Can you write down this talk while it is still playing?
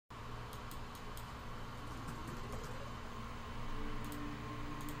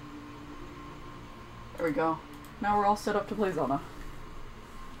There we go. Now we're all set up to play Zelda.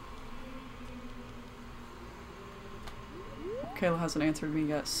 Kayla hasn't answered me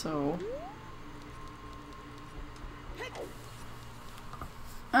yet, so...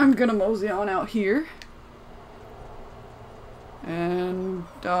 I'm gonna mosey on out here. And,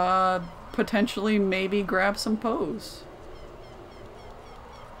 potentially maybe grab some pose.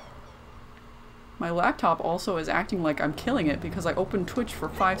 My laptop also is acting like I'm killing it because I opened Twitch for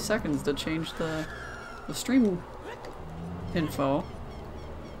 5 seconds to change the stream info.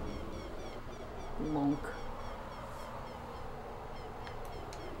 Lonk.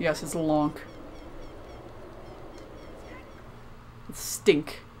 Yes, it's lonk. It's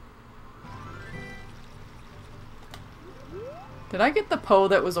stink. Did I get the Poe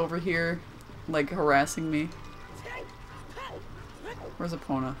that was over here, like, harassing me? Where's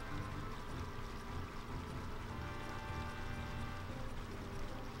Epona?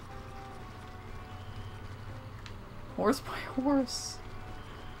 Horse by horse.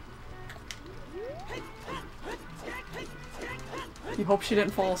 You hope she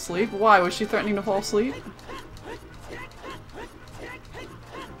didn't fall asleep? Why? Was she threatening to fall asleep?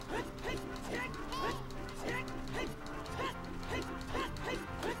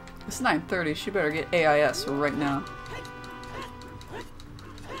 It's 9:30. She better get AIS right now.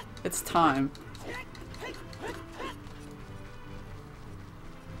 It's time.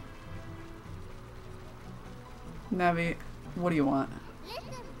 Navi, what do you want?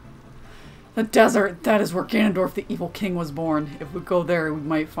 The desert! That is where Ganondorf the Evil King was born. If we go there, we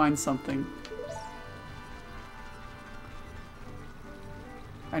might find something.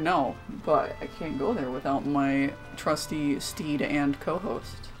 I know, but I can't go there without my trusty steed and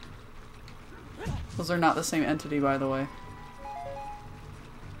co-host. Those are not the same entity, by the way.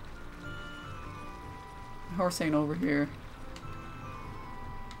 The horse ain't over here.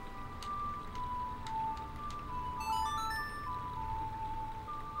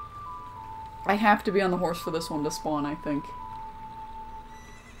 I have to be on the horse for this one to spawn, I think.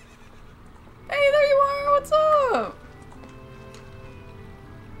 Hey, there you are! What's up?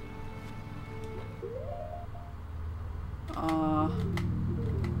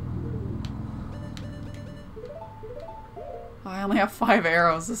 I only have 5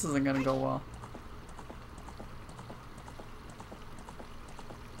 arrows. This isn't gonna go well.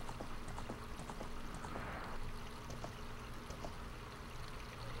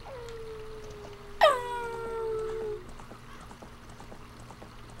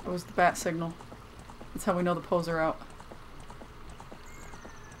 It was the bat signal. That's how we know the Poes are out.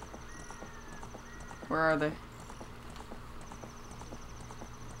 Where are they?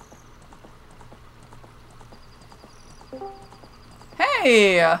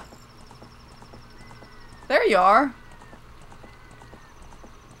 Hey! There you are.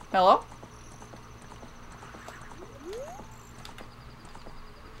 Hello?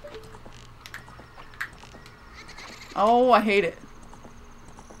 Oh, I hate it.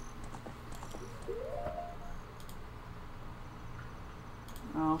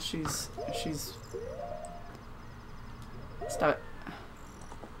 Oh, she's... Stop it.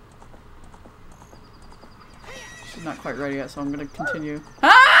 She's not quite ready yet, so I'm gonna continue.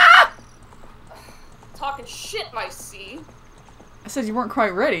 Ah! Talking shit, my C. I said you weren't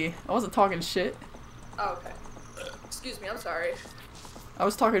quite ready. I wasn't talking shit. Oh, okay. Excuse me, I'm sorry. I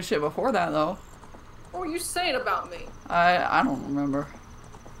was talking shit before that, though. What were you saying about me? I don't remember.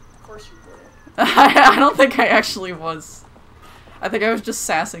 Of course you wouldn't. I don't think I actually was. I think I was just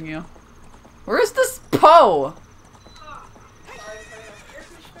sassing you. Where is this Poe?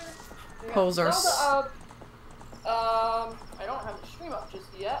 Posers. Zelda, I don't have the stream up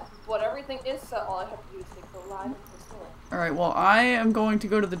just yet, but everything is set. All I have to do is take the live and post the link. Alright, well, I am going to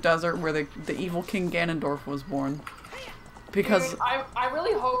go to the desert where the evil King Ganondorf was born. Because... Dude, I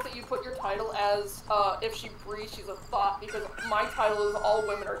really hope that you put your title as, if she breathes, she's a thought, because my title is all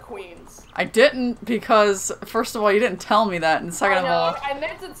women are queens. I didn't, because, first of all, you didn't tell me that, and second of all... I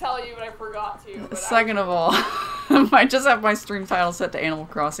meant to tell you, but I forgot to. But second of all, I just have my stream title set to Animal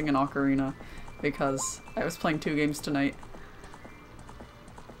Crossing and Ocarina, because I was playing 2 games tonight.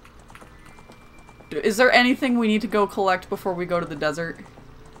 Is there anything we need to go collect before we go to the desert?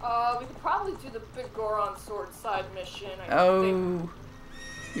 We could probably do the big Goron sword side mission, I think.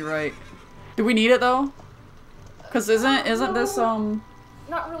 You're right. Do we need it, though? Because isn't this, Not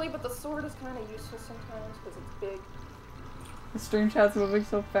really, but the sword is kind of useless sometimes, because it's big. The stream chat's moving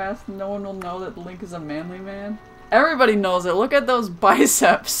so fast, no one will know that Link is a manly man. Everybody knows it. Look at those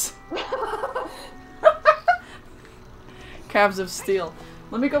biceps. Calves of steel.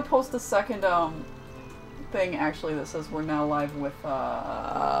 Let me go post a second, thing actually that says we're now live with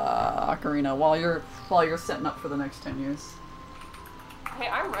Ocarina while you're setting up for the next 10 years. Hey,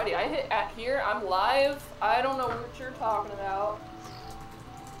 I'm ready. I hit at here. I'm live. I don't know what you're talking about.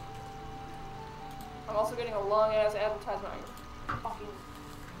 I'm also getting a long-ass advertisement on your fucking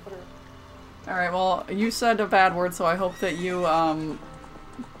Twitter. Alright, well, you said a bad word, so I hope that you, have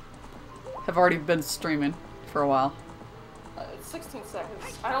already been streaming for a while. It's 16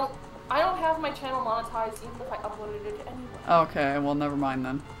 seconds. I don't have my channel monetized even if I uploaded it anyway. Okay, well, never mind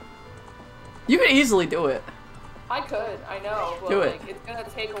then. You could easily do it. I could, I know, but do it. Like, it's gonna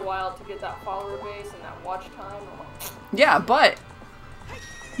take a while to get that follower base and that watch time. Yeah, but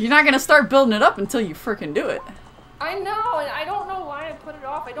you're not gonna start building it up until you frickin' do it. I know, and I don't know why I put it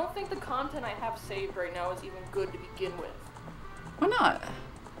off. I don't think the content I have saved right now is even good to begin with. Why not?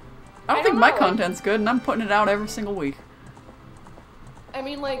 I don't think my content's good, and I'm putting it out every single week. I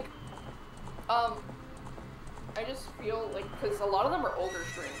mean, like, I just feel like, because a lot of them are older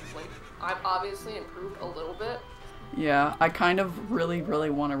streams, like, I've obviously improved a little bit. Yeah, I kind of really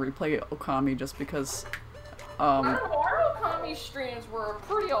want to replay Okami just because, Our Okami streams were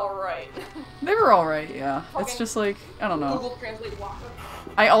pretty alright. They were alright, yeah. It's just like, I don't know. Google Translate Waka.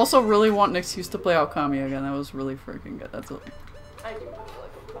 I also really want an excuse to play Okami again. That was really freaking good. That's a I do really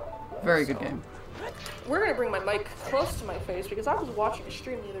like Okami. very good game. We're gonna bring my mic close to my face because I was watching a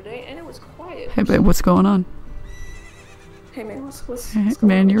stream the other day and it was quiet. Hey babe, what's going on? Hey man, what's Hey, going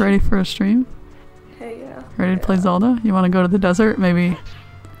man, on? you ready for a stream? Hey, yeah. Ready to play Zelda? You want to go to the desert? Maybe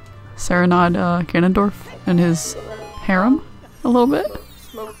serenade Ganondorf and his harem a little bit?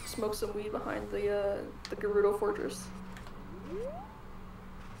 Smoke some weed behind the Gerudo Fortress.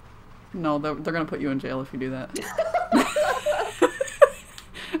 No, they're gonna put you in jail if you do that.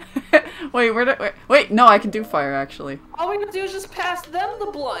 Wait, no, I can do fire actually. All we gotta do is just pass them the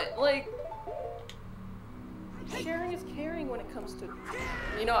blunt. Like, sharing is caring when it comes to.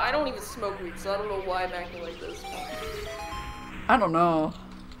 You know, I don't even smoke weed, so I don't know why I'm acting like this. I don't know.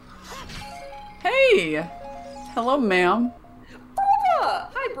 Hey! Hello, ma'am. Broba!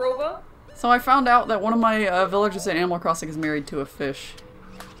 Hi, Broba. So I found out that one of my villagers in Animal Crossing is married to a fish.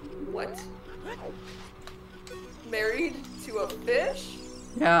 What? Married to a fish?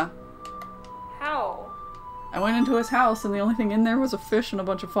 Yeah. How? I went into his house and the only thing in there was a fish and a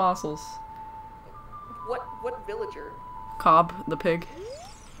bunch of fossils. What villager? Cobb, the pig.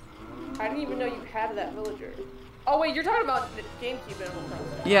 I didn't even know you had that villager. Oh wait, you're talking about the GameCube Animal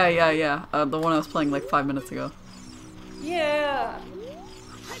Crossing. Yeah. The one I was playing like 5 minutes ago. Yeah.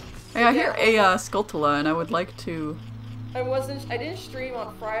 Hey, I hear a Skulltula and I would like to... I didn't stream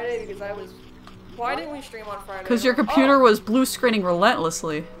on Friday because I was... Why didn't we stream on Friday? Because your computer was blue screening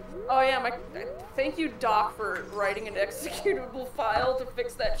relentlessly. Oh yeah, thank you, Doc, for writing an executable file to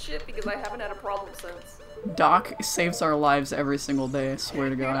fix that shit because I haven't had a problem since. Doc saves our lives every single day, I swear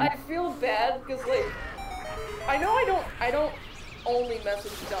to God. I feel bad because, like, I know I don't only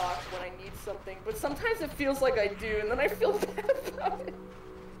message Doc when I need something, but sometimes it feels like I do, and then I feel bad about it.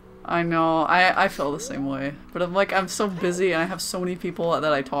 I know, I feel the same way. But I'm so busy and I have so many people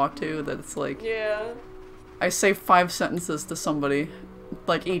that I talk to that it's like... Yeah. I say 5 sentences to somebody,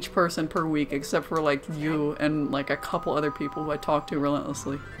 like each person per week, except for like you and like a couple other people who I talk to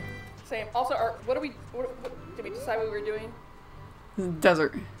relentlessly. Same. Also, what did we decide what we were doing?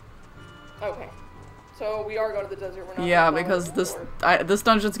 Desert. Okay. So we are going to the desert. We're not. Yeah, because this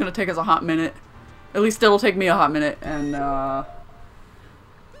dungeon's gonna take us a hot minute. At least it'll take me a hot minute, and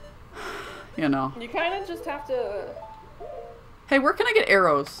you know. You kind of just have to. Hey, where can I get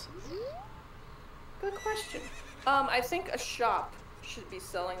arrows? Good question. I think a shop should be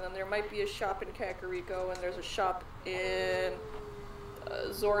selling them. There might be a shop in Kakariko, and there's a shop in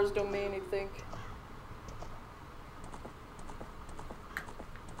Zora's Domain, I think.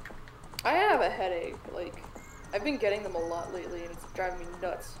 I have a headache. Like, I've been getting them a lot lately, and it's driving me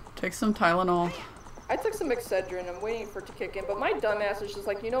nuts. Take some Tylenol. I took some Excedrin. I'm waiting for it to kick in, but my dumbass is just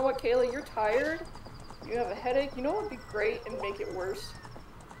like, you know what, Kayla, you're tired. You have a headache. You know what would be great and make it worse?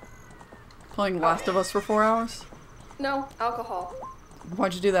 Playing Last of Us for 4 hours? No, alcohol.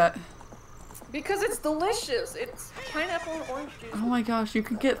 Why'd you do that? Because it's delicious. It's pineapple and orange juice. Oh my gosh, you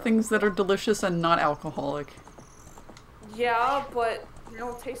could get things that are delicious and not alcoholic. Yeah, but they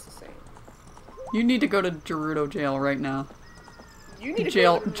don't taste the same. You need to go to Gerudo jail right now. You need to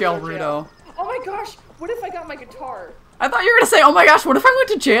jail go to Gerudo Rudo. Oh my gosh, what if I got my guitar? I thought you were gonna say, oh my gosh, what if I went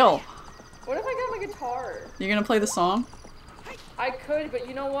to jail? What if I got my guitar? You gonna play the song? I could, but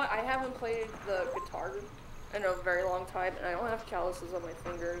you know what? I haven't played the guitar in a very long time, and I don't have calluses on my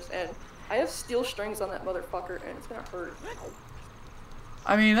fingers, and I have steel strings on that motherfucker, and it's gonna hurt.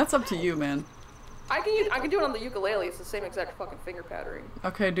 I mean, that's up to you, man. I can do it on the ukulele. It's the same exact fucking finger patterning.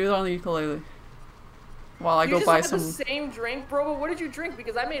 Okay, do it on the ukulele. While I You go just buy had some. the same drink, bro. But what did you drink?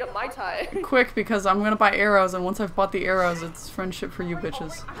 Because I made a Mai Tai. Quick, because I'm gonna buy arrows, and once I've bought the arrows, it's friendship for you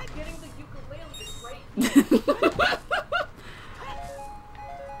bitches. Oh, I'm getting the ukulele right.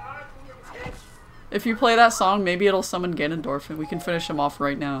 If you play that song, maybe it'll summon Ganondorf, and we can finish him off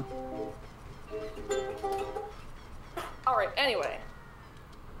right now. Alright, anyway.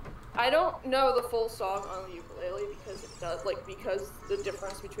 I don't know the full song on the ukulele because it does, like, because the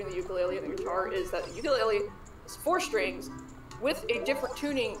difference between the ukulele and the guitar is that the ukulele is 4 strings with a different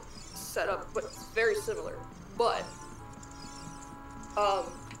tuning setup, but it's very similar. But,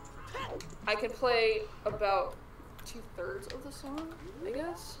 I can play about 2/3 of the song, I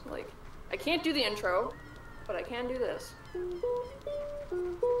guess. Like, I can't do the intro, but I can do this.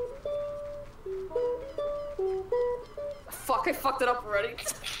 Fuck, I fucked it up already.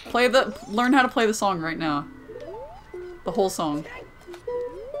 Learn how to play the song right now. The whole song.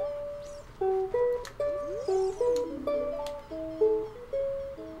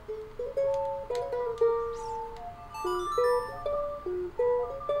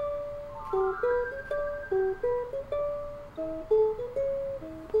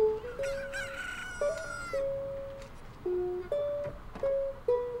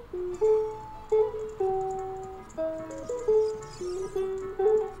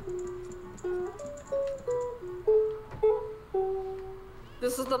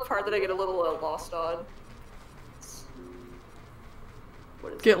 This is the part that I get a little lost on.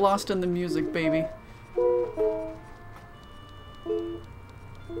 What is Get lost in the music, baby. No,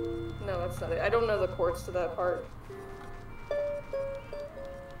 that's not it. I don't know the chords to that part.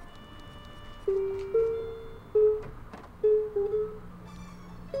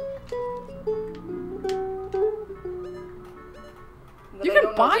 You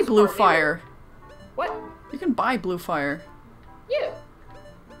can buy Blue Fire. What? You can buy Blue Fire. Yeah.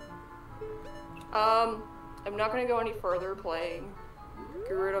 I'm not gonna go any further playing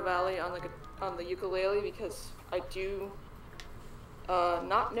Gerudo Valley on the ukulele because I do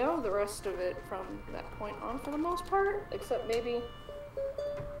not know the rest of it from that point on for the most part, except maybe.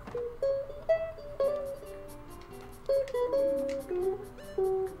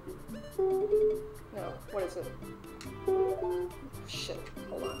 No, what is it? Shit,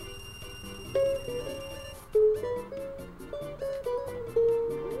 hold on.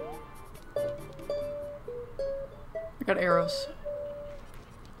 I got arrows.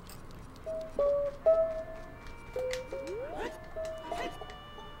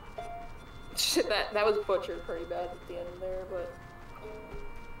 Shit, that was butchered pretty bad at the end there, but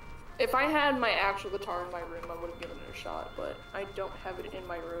if I had my actual guitar in my room, I would have given it a shot, but I don't have it in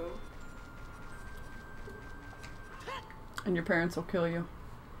my room. And your parents will kill you.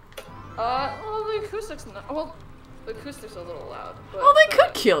 Well, the acoustics well, the acoustics are a little loud, but... Well, they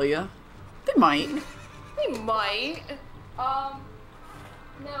could kill you. They might. They might. No,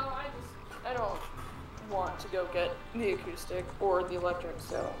 I don't want to go get the acoustic or the electric,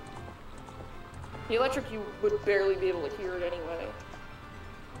 so... The electric, you would barely be able to hear it anyway.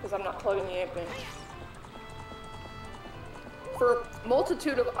 Because I'm not plugging the amp in. For a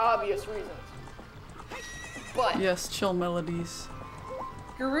multitude of obvious reasons. But... Yes, chill melodies.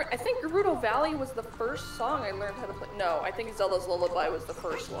 I think Gerudo Valley was the first song I learned how to play. No, I think Zelda's Lullaby was the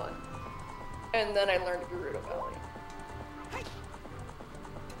first one. And then I learned Gerudo Valley.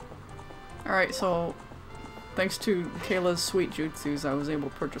 Alright, so thanks to Kayla's sweet jutsus, I was able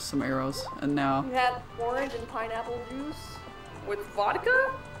to purchase some arrows, and now... You had orange and pineapple juice with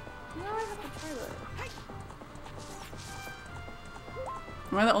vodka? No, I have to try that.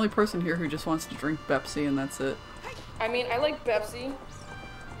 Am I the only person here who just wants to drink Pepsi and that's it? I mean, I like Pepsi.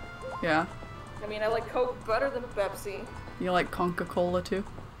 Yeah? I mean, I like Coke better than Pepsi. You like Conca-Cola too?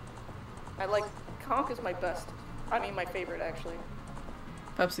 I like... Conk is my best. I mean, my favorite, actually.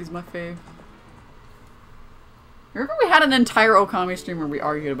 Pepsi's my fave. Remember we had an entire Okami stream where we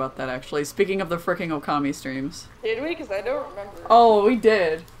argued about that, actually. Speaking of the fricking Okami streams. Did we? Because I don't remember. Oh, we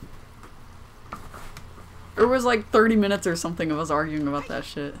did. There was like 30 minutes or something of us arguing about that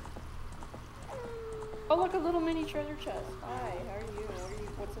shit. Oh, look, a little mini treasure chest. Hi, how are you?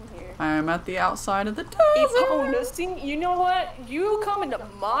 What's in here? I am at the outside of the desert. You know what? You come into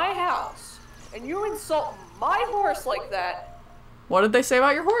my house and you insult my horse like that. What did they say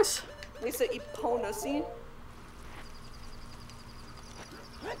about your horse? They said Iponusi.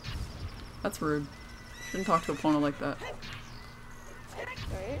 That's rude. Shouldn't talk to a Epona like that.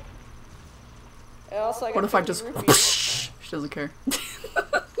 Right. And also, I got what if I just... She doesn't care.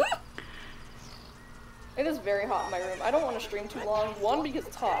 It is very hot in my room. I don't want to stream too long. 1, because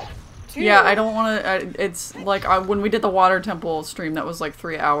it's hot. too. Yeah, I don't want to. It's like when we did the water temple stream, that was like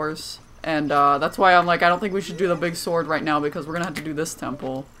 3 hours, and that's why I'm like, I don't think we should do the big sword right now because we're gonna have to do this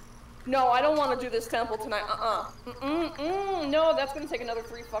temple. No, I don't want to do this temple tonight. No, that's gonna take another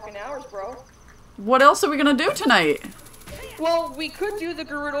 3 fucking hours, bro. What else are we gonna do tonight? Well, we could do the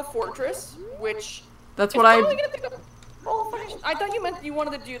Gerudo Fortress, which... That's what I... I thought you meant you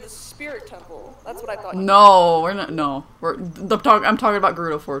wanted to do the Spirit Temple. That's what I thought. No, we're not. No, I'm talking about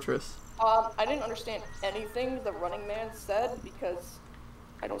Gerudo Fortress. I didn't understand anything the Running Man said because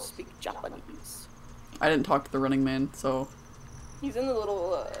I don't speak Japanese. I didn't talk to the Running Man, so... He's in the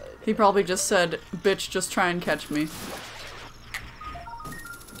little, He probably just said, "Bitch, just try and catch me."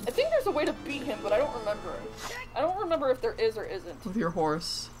 I think there's a way to beat him, but I don't remember. I don't remember if there is or isn't. With your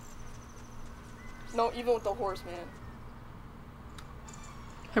horse. No, even with the horse, man.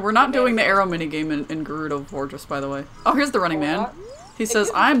 Hey, we're not doing the arrow minigame in Gerudo Fortress, by the way. Oh, here's the Running Man. He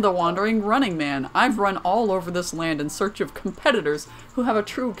says, "I'm the wandering running man. I've run all over this land in search of competitors who have a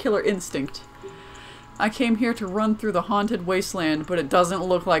true killer instinct. I came here to run through the haunted wasteland, but it doesn't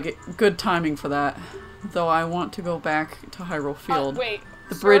look like good timing for that. Though I want to go back to Hyrule Field." Wait,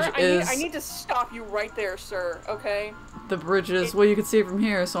 the sir, bridge is... I need to stop you right there, sir, okay? The bridge is... Well, you can see it from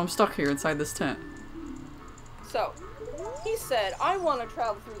here, so I'm stuck here inside this tent. So, he said, "I want to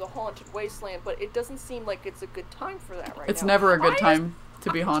travel through the haunted wasteland, but it doesn't seem like it's a good time for that right now." It's never a good time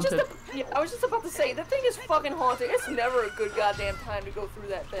to be haunted. I was just about to say, the thing is fucking haunted. It's never a good goddamn time to go through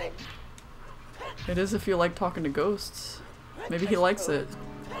that thing. It is if you like talking to ghosts. Maybe he likes it.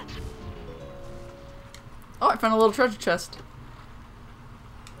 Oh, I found a little treasure chest.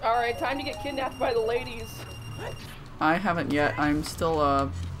 Alright, time to get kidnapped by the ladies. I haven't yet. I'm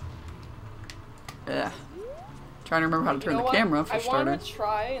still, trying to remember how to turn the camera, for starters. I want to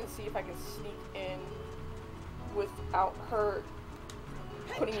try and see if I can sneak in without her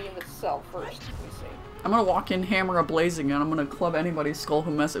putting me in the cell first. Let me see. I'm gonna walk in hammer a-blazing and I'm gonna club anybody's skull who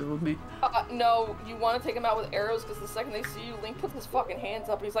messes with me. No, you want to take him out with arrows because the second they see you, Link puts his fucking hands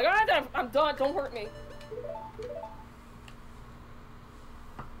up and he's like, I'm done, don't hurt me.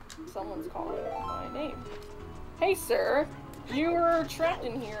 Someone's calling my name. Hey, sir. You're trapped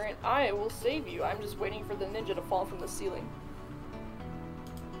in here and I will save you. I'm just waiting for the ninja to fall from the ceiling.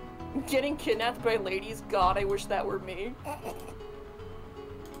 Getting kidnapped by ladies? God, I wish that were me.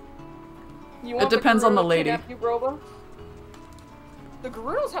 It depends on the lady. You, Broba? The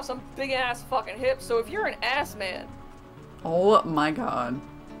Gerudos have some big ass fucking hips, so if you're an ass man... Oh my god.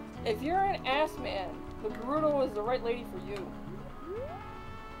 If you're an ass man, the Gerudo is the right lady for you.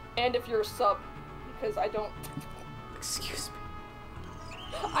 And if you're a sub, because I don't... Excuse me.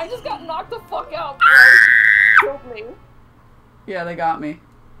 I just got knocked the fuck out, bro. Killed me. Yeah, they got me.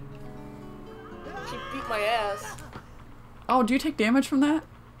 She beat my ass. Oh, do you take damage from that?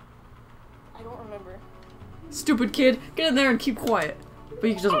 I don't remember. Stupid kid, get in there and keep quiet. But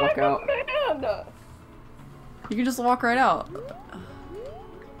you can just walk out. Man. You can just walk right out.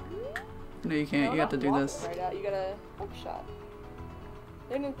 No, you can't. No, you have to do this. Right out. You gotta hook shot.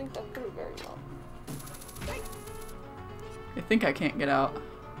 They didn't think that through very well. I think I can't get out.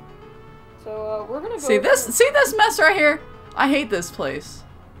 So we're gonna go. See this mess right here? I hate this place.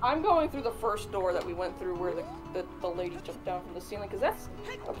 I'm going through the first door that we went through where the lady jumped down from the ceiling, because that's...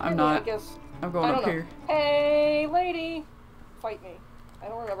 I'm not. I guess... I'm going up here. Hey, lady! Fight me. I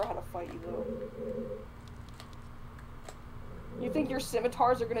don't remember how to fight you, though. You think your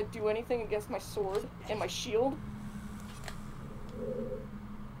scimitars are gonna do anything against my sword and my shield?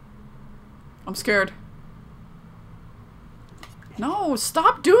 I'm scared. No,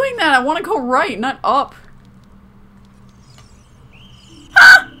 stop doing that! I want to go right, not up.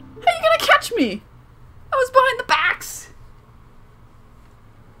 Ah! How are you gonna catch me? I was behind the backs.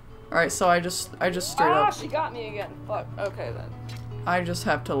 Alright, so I just straight up. Ah, she got me again. Fuck. Okay, then. I just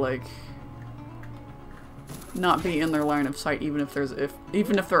have to, like, not be in their line of sight, even if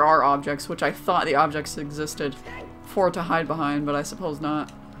there are objects, which I thought the objects existed for to hide behind, but I suppose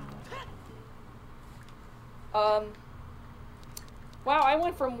not. Wow, I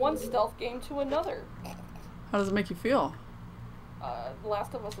went from one stealth game to another. How does it make you feel? The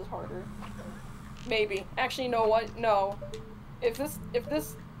Last of Us is harder. Maybe. Actually, you know what? No. If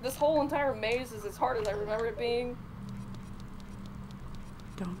this whole entire maze is as hard as I remember it being...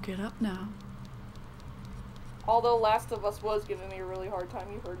 Don't get up now. Although Last of Us was giving me a really hard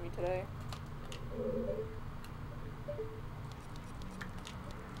time, you heard me today.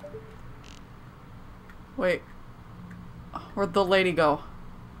 Wait. Where'd the lady go?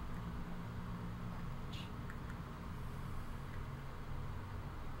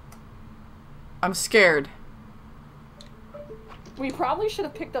 I'm scared. We probably should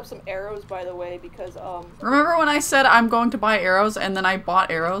have picked up some arrows, by the way, because, Remember when I said I'm going to buy arrows and then I bought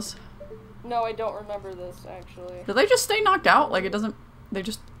arrows? No, I don't remember this, actually. Do they just stay knocked out? Like, it doesn't... They're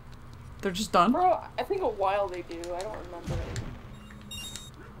just done? Bro, I think a while they do. I don't remember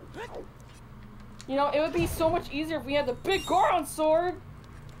it. You know, it would be so much easier if we had the big Goron sword!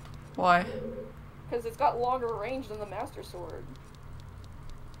 Why? Because it's got longer range than the Master Sword.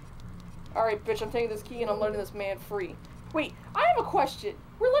 Alright, bitch, I'm taking this key and I'm letting this man free. Wait, I have a question.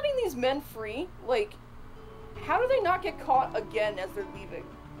 We're letting these men free? Like, how do they not get caught again as they're leaving?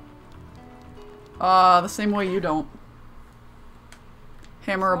 The same way you don't.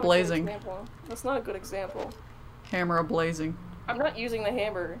 Hammer a-blazing. That's not a good example. Hammer a-blazing. I'm not using the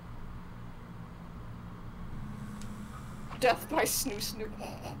hammer. Death by Snoo Snoo.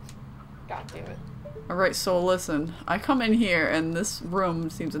 God damn it. Alright, so listen. I come in here and this room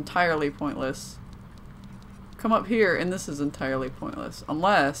seems entirely pointless. Come up here and this is entirely pointless.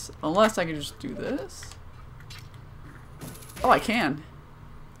 Unless I can just do this. Oh, I can.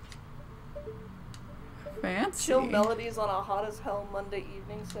 Fancy. Chill melodies on a hot as hell Monday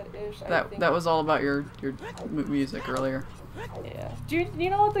evening set-ish. That was all about your music earlier. Yeah. Dude, you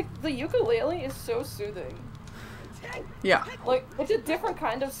know what? The ukulele is so soothing. Yeah. Like, it's a different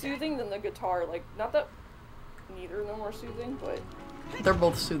kind of soothing than the guitar. Like, not that neither of them are soothing, but... They're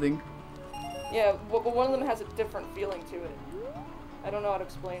both soothing. Yeah, but one of them has a different feeling to it. I don't know how to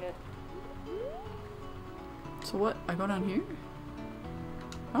explain it. So what? I go down here?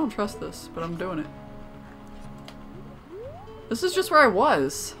 I don't trust this, but I'm doing it. This is just where I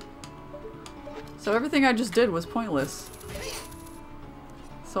was. So everything I just did was pointless.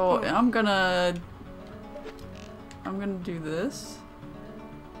 So I'm gonna do this.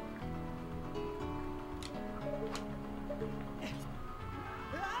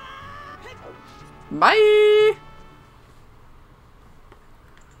 Bye!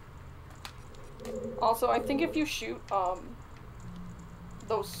 Also, I think if you shoot,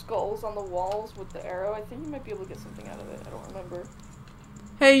 those skulls on the walls with the arrow, I think you might be able to get something out of it. I don't remember.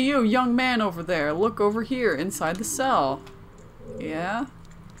 Hey you, young man over there, look over here, inside the cell. Yeah?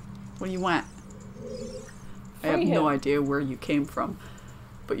 What do you want? I have no idea where you came from,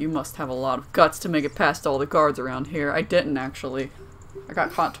 but you must have a lot of guts to make it past all the guards around here. I didn't, actually. I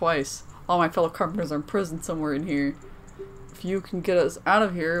got caught twice. All my fellow carpenters are in prison somewhere in here. If you can get us out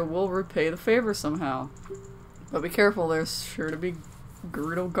of here, we'll repay the favor somehow. But be careful, there's sure to be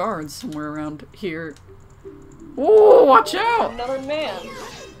Gerudo guards somewhere around here. Ooh, watch out! Another man.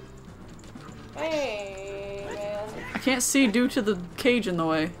 Hey, man. I can't see due to the cage in the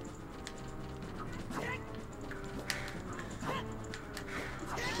way.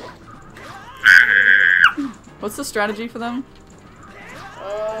 What's the strategy for them?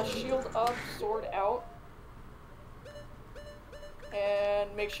 Shield up, sword out.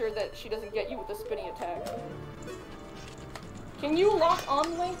 And make sure that she doesn't get you with a spinning attack. Can you lock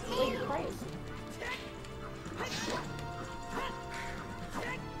on Link? Link Christ.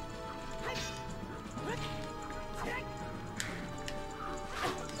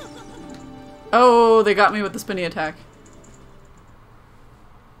 Oh, they got me with the spinny attack.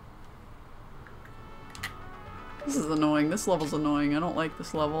 This is annoying. This level's annoying. I don't like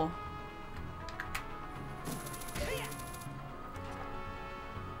this level.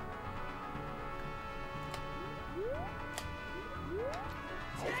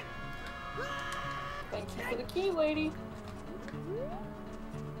 Thank you for the key, lady.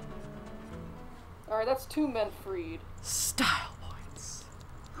 Alright, that's 2 men freed. Style points.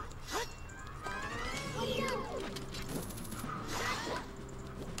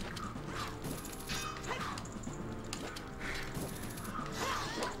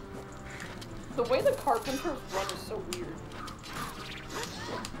 The way the carpenters run is so weird.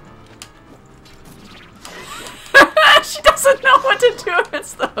 She doesn't know what to do.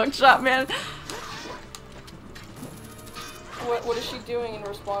 It's the hookshot, man. What is she doing in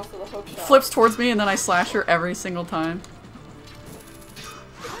response to the hookshot? Flips towards me and then I slash her every single time.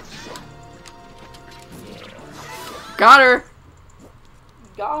 Got her!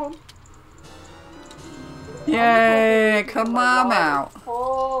 Got him. Yay! Come on out.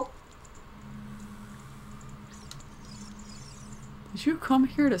 Oh. Did you come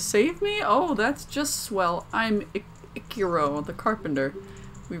here to save me? Oh, that's just swell. I'm Ikiro, the carpenter.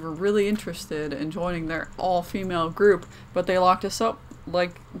 We were really interested in joining their all-female group, but they locked us up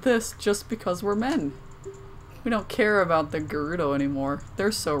like this just because we're men. We don't care about the Gerudo anymore.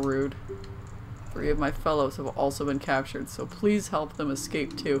 They're so rude. 3 of my fellows have also been captured, so please help them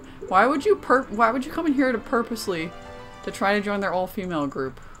escape too. Why would you come in here to purposely to try to join their all-female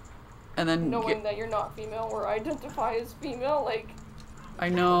group? and then knowing that you're not female or identify as female, like... I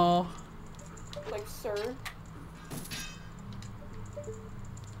know. Like, sir.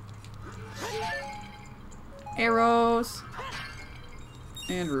 Arrows.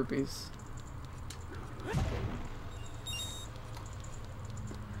 And rupees.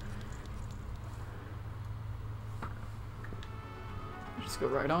 Just go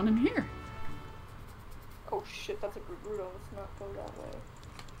right on in here. Oh shit, that's a Gerudo. Let's not go that way.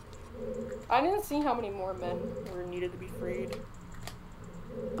 I didn't see how many more men were needed to be freed.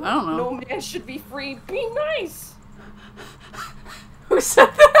 I don't know. No man should be freed. Be nice! Who said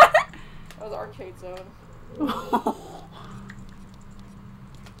that? That was Arcade Zone.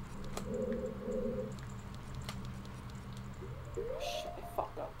 Shit, I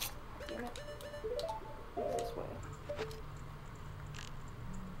fucked up. Damn it. This way.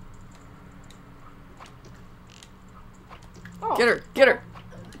 Oh. Get her! Get her!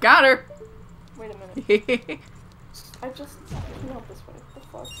 Got her! Wait a minute. I just came out this way. What the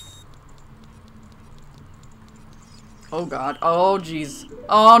fuck? Oh god. Oh jeez.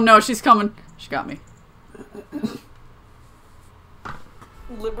 Oh no, she's coming. She got me.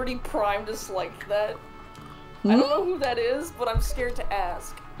 Liberty Prime disliked that. I don't know who that is, but I'm scared to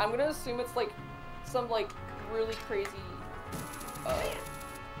ask. I'm gonna assume it's like some like really crazy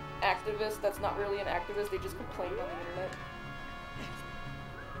activist that's not really an activist, they just complain on the internet.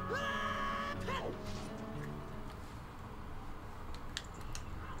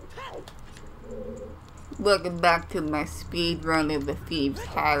 Welcome back to my speed run of the Thieves'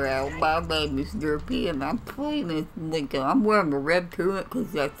 Harrow. My name is Derpy and I'm playing as Lincoln. I'm wearing a red tunic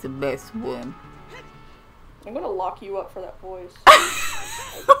because that's the best one. I'm gonna lock you up for that voice.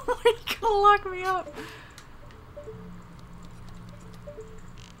 Oh my god, lock me up.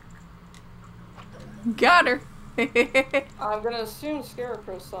 Got her. I'm gonna assume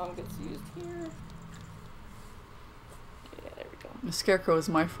Scarecrow's song gets used here. Yeah, there we go. The Scarecrow is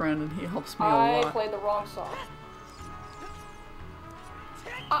my friend and he helps me a I lot. played the wrong song.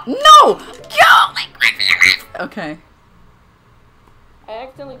 No! Okay. I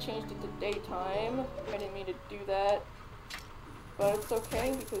accidentally changed it to daytime. I didn't mean to do that. But it's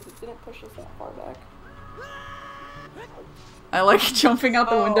okay because it didn't push us that far back. I like jumping out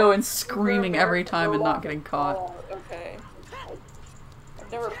the window and screaming every time and not getting caught. Fallout. Okay.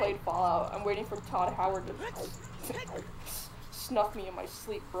 I've never played Fallout. I'm waiting for Todd Howard to snuff me in my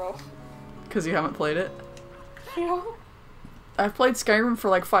sleep, bro. Because you haven't played it? Yeah. I've played Skyrim for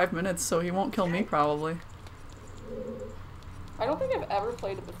like 5 minutes, so he won't kill me probably. I don't think I've ever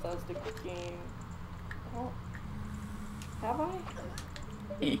played a Bethesda game. Have I?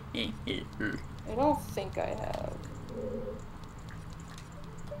 I don't think I have.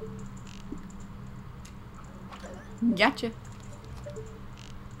 Gotcha.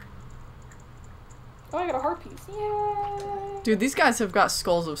 Oh, I got a heart piece. Yay! Dude, these guys have got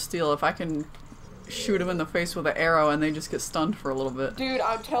skulls of steel. If I can shoot them in the face with an arrow and they just get stunned for a little bit. Dude,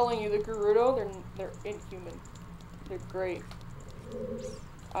 I'm telling you, the Gerudo, they're inhuman. They're great.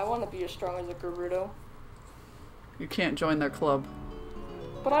 I want to be as strong as a Gerudo. You can't join their club.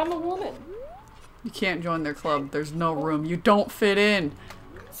 But I'm a woman. You can't join their club. There's no room. You don't fit in.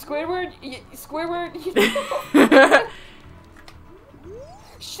 Squidward, Squidward.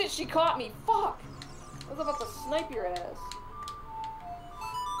 Shit, she caught me. Fuck. I was about to snipe your ass.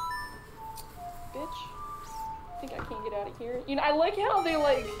 Bitch. I think I can't get out of here. You know, I like how they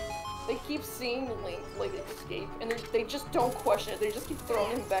keep seeing Link, like, escape, and they just don't question it. They just keep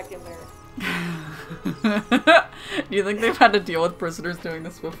throwing him back in there. Do you think they've had to deal with prisoners doing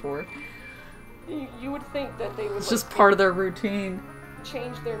this before? You would think that they would, It's just part of their routine.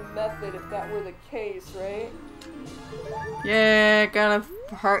 Change their method if that were the case, right? Yeah, got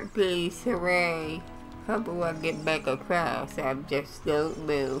a heart piece, hooray. How do I get back across? I just don't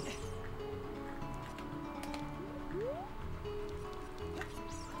know.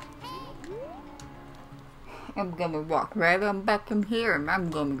 I'm gonna walk right on back from here and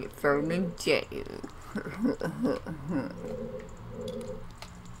I'm gonna get thrown in jail.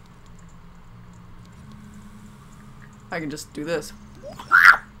 I can just do this.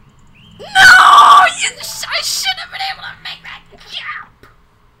 No! I should have been able to make that jump!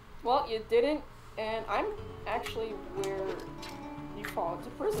 Well, you didn't, and I'm actually where you fall into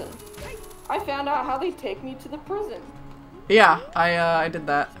prison. I found out how they take me to the prison. Yeah, I did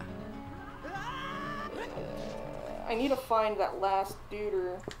that. I need to find that last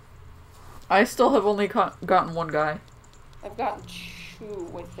duder. I still have only gotten one guy. I've gotten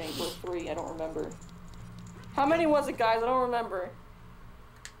 2, I think, or 3, I don't remember. How many was it, guys? I don't remember.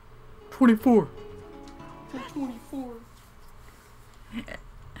 24. 24.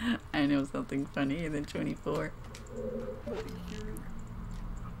 I know something funnier than 24.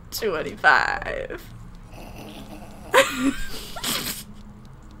 25.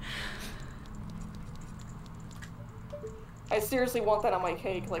 I seriously want that on my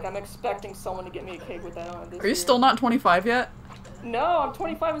cake. Like, I'm expecting someone to get me a cake with that on this Are you year. still not 25 yet? No, I'm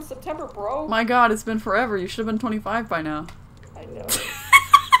 25 in September, bro. My god, it's been forever. You should have been 25 by now. I know.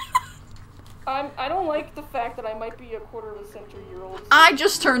 I don't like the fact that I might be a quarter of a century year old. I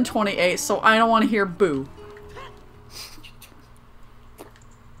just turned 28, so I don't want to hear boo.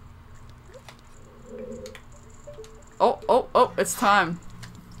 Oh, it's time.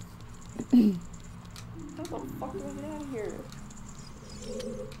 How the fuck do I get out of here?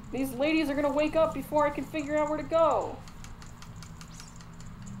 These ladies are gonna wake up before I can figure out where to go.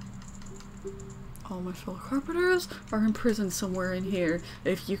 All my fellow carpenters are in prison somewhere in here.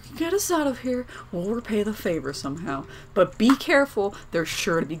 If you can get us out of here, we'll repay the favor somehow. But be careful, there's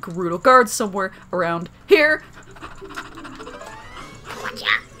sure to be Gerudo guards somewhere around here.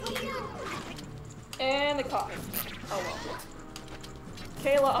 And they caught me. Oh well.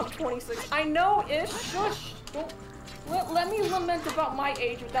 Kayla, I'm 26. I know, Ish. Shush. Don't let me lament about my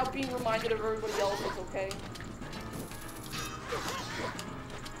age without being reminded of everybody else's, okay?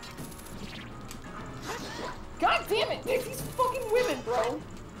 God damn it! Pick these fucking women, bro!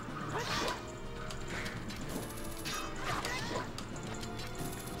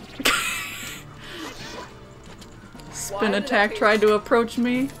 Spin attack tried to approach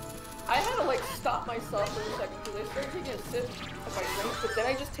me. I had to like stop myself for a second because I started taking a sip of my drink, but then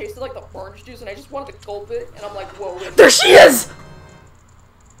I just tasted like the orange juice and I just wanted to gulp it, and I'm like, whoa, wait. There she is!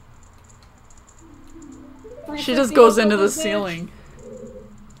 She just goes into the ceiling.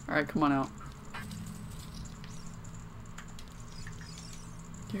 Alright, come on out.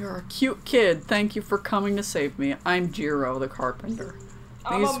 You're a cute kid. Thank you for coming to save me. I'm Jiro, the carpenter.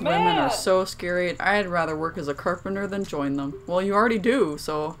 These women are so scary. I'd rather work as a carpenter than join them. Well, you already do,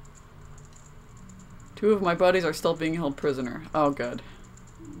 so... 2 of my buddies are still being held prisoner. Oh, good.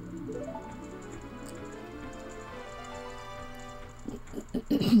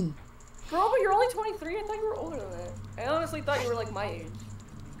 Bro, but you're only 23? I thought you were older than that. I honestly thought you were like my age.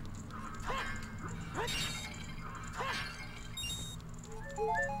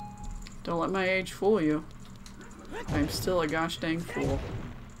 Don't let my age fool you. I'm still a gosh dang fool.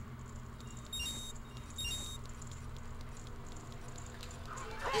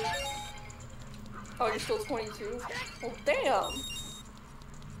 Oh, you're still 22? Oh, damn!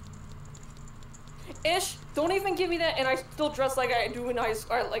 Ish, don't even give me that, and I still dress like I do in high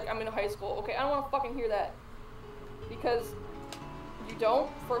school, or like I'm in high school, okay? I don't want to fucking hear that. Because you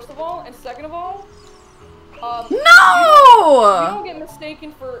don't, first of all, and second of all, No! you don't get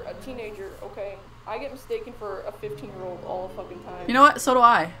mistaken for a teenager, okay? I get mistaken for a 15-year-old all the fucking time. You know what? So do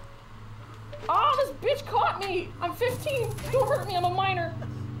I. Oh, this bitch caught me! I'm 15! Don't hurt me, I'm a minor!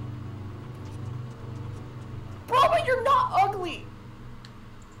 Bro, but you're not ugly!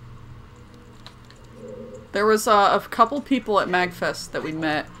 There was a couple people at MagFest that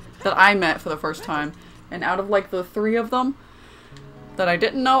I met for the first time, and out of like the 3 of them that I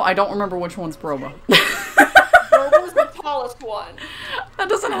didn't know, I don't remember which one's Broba. Broba's the tallest one. That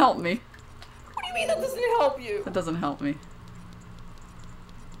doesn't help me. What do you mean that doesn't help you? That doesn't help me.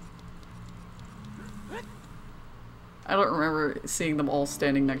 I don't remember seeing them all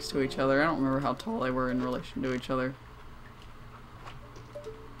standing next to each other. I don't remember how tall they were in relation to each other.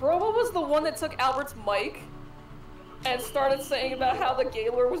 Broba was the one that took Albert's mic and started saying about how the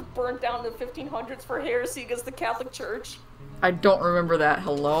Gaylor was burnt down in the 1500s for heresy against the Catholic Church. I don't remember that.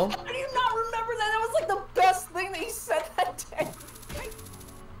 Hello? How do you not remember that? That was like the best thing that he said that day.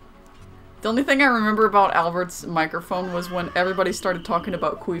 The only thing I remember about Albert's microphone was when everybody started talking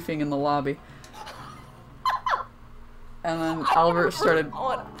about queefing in the lobby. And then Albert started...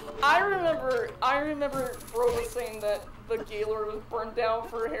 I remember Broba saying that the Gaylord was burned down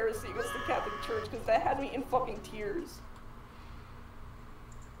for heresy against the Catholic Church, because that had me in fucking tears.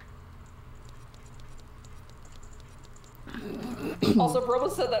 Also, Broba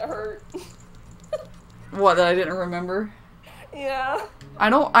said that hurt. What, that I didn't remember? Yeah.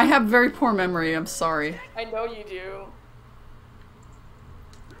 I have very poor memory, I'm sorry. I know you do.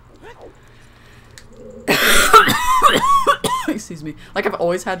 Excuse me. Like, I've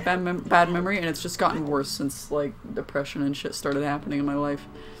always had bad memory, and it's just gotten worse since, like, depression and shit started happening in my life.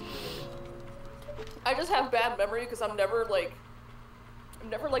 I just have bad memory because I'm never, like,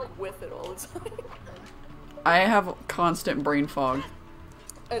 with it all the time. I have constant brain fog.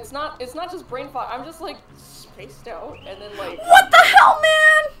 It's not just brain fog, I'm just, like, spaced out, and then, like... What the hell,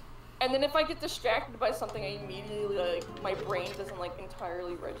 man?! And then if I get distracted by something, I immediately, like, my brain doesn't, like,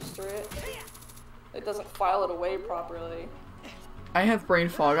 entirely register it. It doesn't file it away properly. I have brain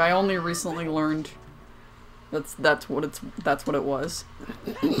fog. I only recently learned that's what it was.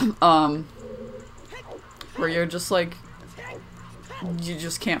 Where you're just like, you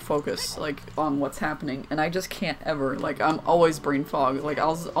just can't focus, like, on what's happening, and I just can't ever. Like, I'm always brain fog. Like,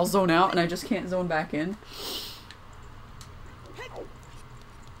 I'll zone out and I just can't zone back in.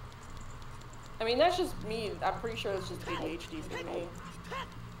 I mean, that's just me. I'm pretty sure it's just ADHD for me.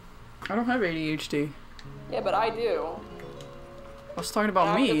 I don't have ADHD. Yeah, but I do. I was talking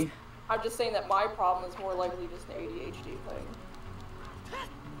about me. I'm just saying that my problem is more likely just an ADHD thing.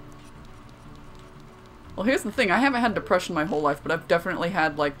 Well, here's the thing. I haven't had depression my whole life, but I've definitely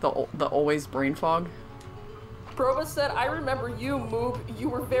had, like, the always brain fog. Proba said, I remember you, Moob. You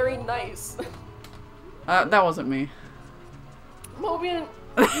were very nice. That wasn't me. Mobian,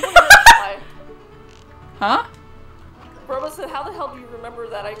 you wouldn't reply. Huh? Proba said, how the hell do you remember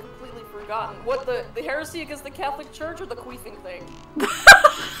that? I completely forgotten. What, the heresy against the Catholic Church or the queefing thing?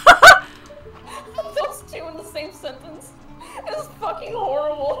 Those two in the same sentence. It's fucking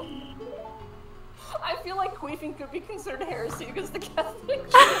horrible. I feel like queefing could be considered heresy against the Catholic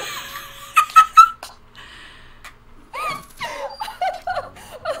Church.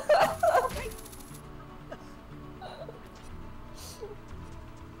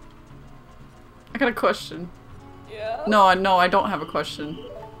 I got a question. Yeah? No, I don't have a question.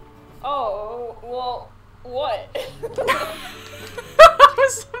 Oh, well, what? I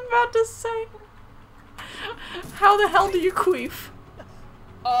was about to say. How the hell do you queef?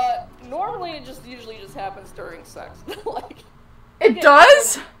 Normally it usually just happens during sex. Like, it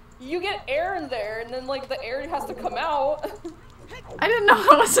does? You get air in there, and then, like, the air has to come out. I didn't know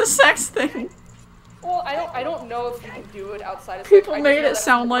it was a sex thing. Well, I don't know if you can do it outside of sex. People made it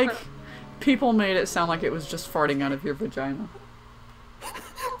sound like it was just farting out of your vagina.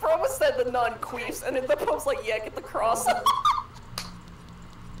 Proba said the nun queefs, and then the Pope's like, yeah, get the cross.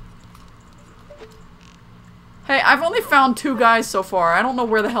 Hey, I've only found 2 guys so far. I don't know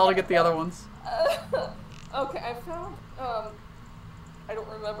where the hell to get the other ones. Okay, I found, I don't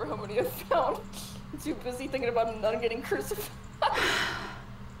remember how many I found. I'm too busy thinking about a nun getting crucified.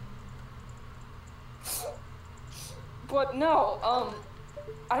 But no,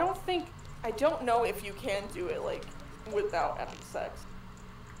 I don't know if you can do it, like, without having sex.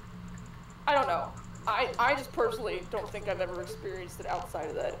 I don't know. I just personally don't think I've ever experienced it outside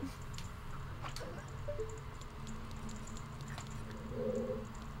of that.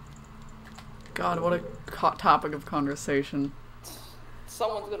 God, what a topic of conversation.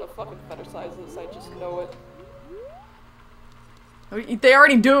 Someone's gonna fucking fetishize this, I just know it. They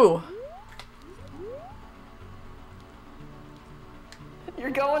already do!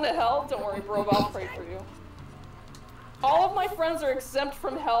 You're going to hell? Don't worry, bro, I'll pray for you. All of my friends are exempt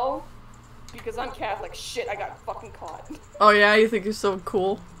from hell because I'm Catholic. Shit, I got fucking caught. Oh yeah, you think you're so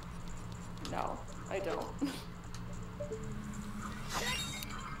cool? No, I don't.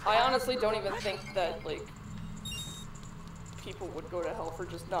 I honestly don't even think that, like, people would go to hell for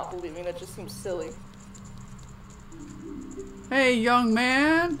just not believing. That just seems silly. Hey, young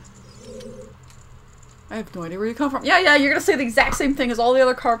man! I have no idea where you come from. Yeah, you're gonna say the exact same thing as all the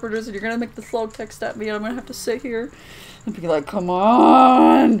other carpenters, and you're gonna make the slow text at me, and I'm gonna have to sit here and be like, come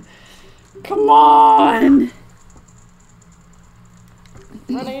on! Come on!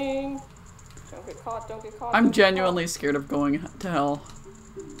 Running! Don't get caught, don't get caught. I'm genuinely scared of going to hell.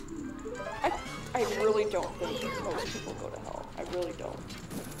 I really don't think most people go to hell. I really don't.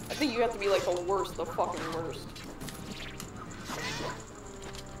 I think you have to be like the worst, the fucking worst.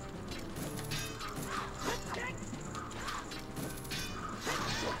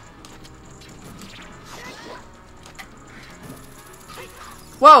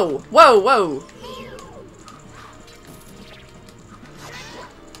 Whoa! Whoa! Whoa!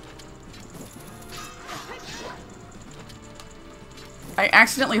 I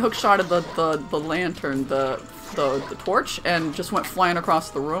accidentally hookshotted the lantern, the torch, and just went flying across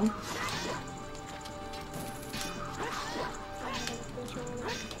the room.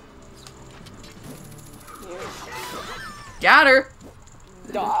 Got her!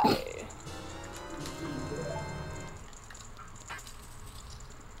 Die.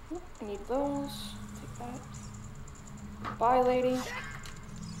 I need those. Take that. Bye, lady.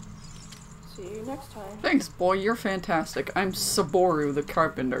 See you next time. Thanks, boy. You're fantastic. I'm Saboru the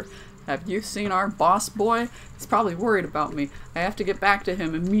carpenter. Have you seen our boss boy? He's probably worried about me. I have to get back to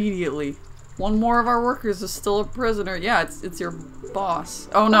him immediately. One more of our workers is still a prisoner. Yeah, it's your boss.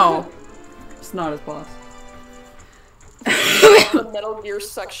 Oh no. It's not his boss. the Metal Gear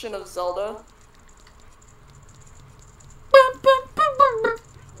section of Zelda.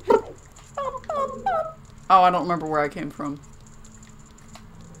 Oh, I don't remember where I came from.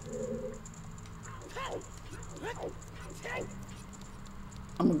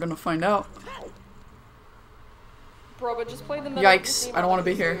 I'm gonna find out. Bro, but just play the Metal Gear. Yikes, I don't want to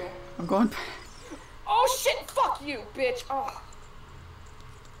be here. I'm going back. Oh shit, fuck you, bitch! Oh.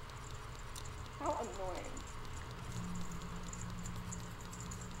 How annoying.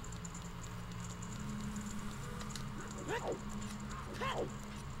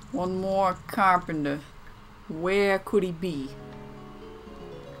 One more carpenter. Where could he be?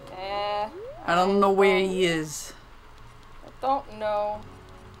 I don't know where he is. I don't know.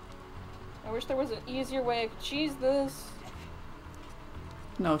 I wish there was an easier way I could cheese this.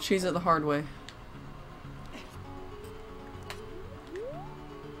 No, cheese it the hard way.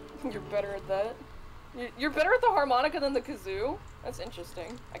 You're better at that. You're better at the harmonica than the kazoo? That's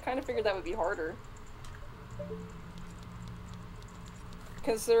interesting. I kind of figured that would be harder.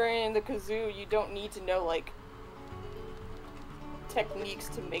 Considering the kazoo, you don't need to know, like, techniques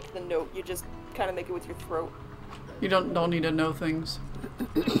to make the note. You just kind of make it with your throat. You don't need to know things.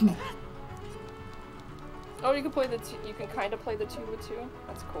 Oh, you can play the you can kind of play the tuba too?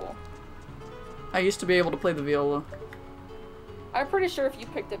 That's cool. I used to be able to play the viola. I'm pretty sure if you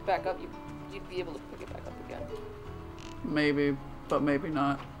picked it back up, you'd be able to pick it back up again. Maybe, but maybe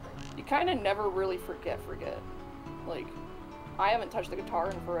not. You kind of never really forget. Like, I haven't touched the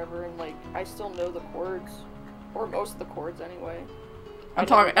guitar in forever, and like, I still know the chords, or most of the chords anyway. I'm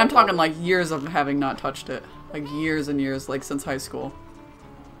talking like years of having not touched it, like years and years, like since high school.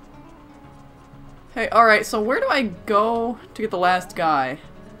 Hey, alright, so where do I go to get the last guy?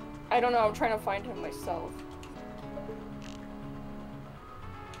 I don't know, I'm trying to find him myself.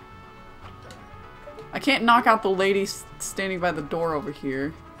 I can't knock out the lady standing by the door over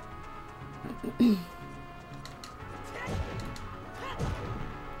here.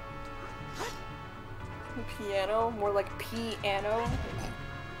 Piano? More like piano?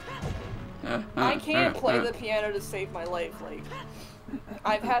 I can't play the piano to save my life, like...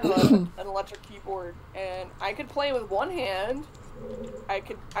 I've had an electric keyboard, and I could play with one hand. I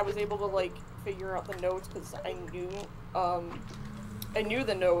was able to like figure out the notes because I knew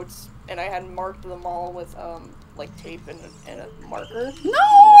the notes, and I had marked them all with like tape and a marker.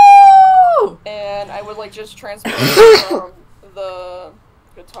 No! And I would like just transfer from the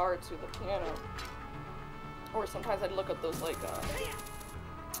guitar to the piano. Or sometimes I'd look at those like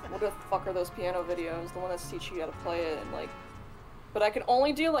what the fuck are those piano videos? The one that's teaching you how to play it and like. But I can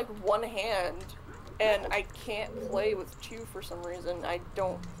only do like one hand, and I can't play with two for some reason. I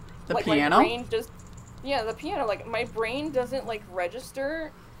don't. The like, piano? My brain just. Yeah, the piano. Like my brain doesn't like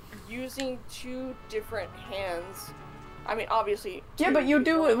register using two different hands. I mean, obviously. Yeah, but you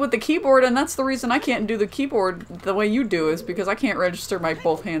do it with the keyboard, and that's the reason I can't do the keyboard the way you do, is because I can't register my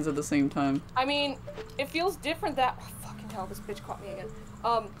both hands at the same time. I mean, it feels different that. Oh, fucking hell! This bitch caught me again.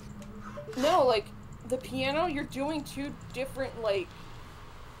 No, like. The piano, you're doing two different, like,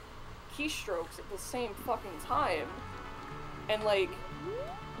 keystrokes at the same fucking time. And, like,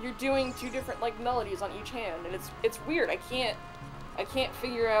 you're doing two different, like, melodies on each hand. And it's weird. I can't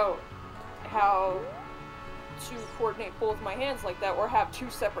figure out how to coordinate both my hands like that or have two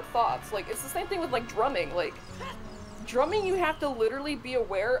separate thoughts. Like, it's the same thing with, like, drumming. Like, drumming, you have to literally be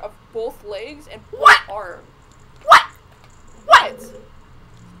aware of both legs and both arms. What?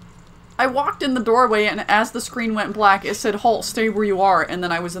 I walked in the doorway, and as the screen went black, it said, "Halt, stay where you are," and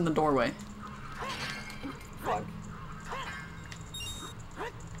then I was in the doorway. Fuck.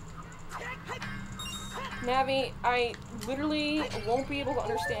 Navi, I literally won't be able to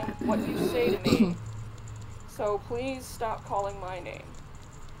understand what you say to me, so please stop calling my name.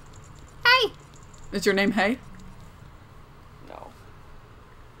 Hey! Is your name Hey? No.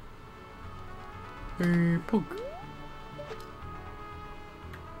 Hey, punk.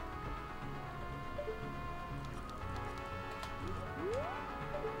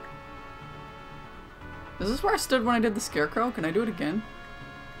 Is this where I stood when I did the scarecrow? Can I do it again?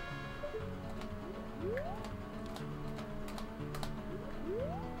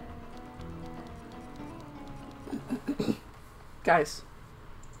 Guys,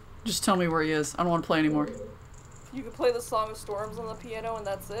 just tell me where he is. I don't want to play anymore. You can play the Song of Storms on the piano and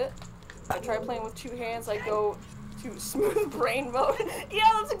that's it. I try playing with two hands, I go to smooth brain mode. Yeah,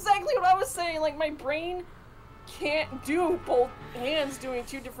 that's exactly what I was saying. Like, my brain can't do both hands doing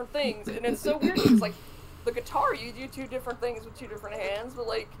two different things. And it's so weird because, like, the guitar, you do two different things with two different hands, but,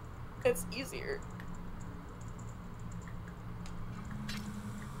 like, it's easier.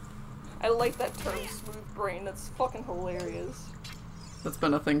 I like that term, smooth brain. That's fucking hilarious. That's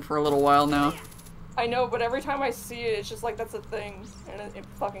been a thing for a little while now. I know, but every time I see it, it's just like that's a thing, and it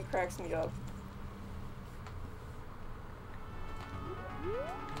fucking cracks me up.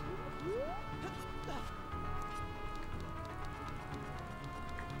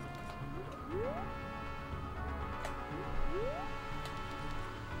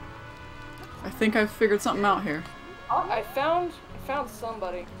 I think I've figured something out here. Oh, I found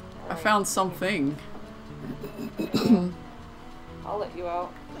somebody. I found something. I'll let you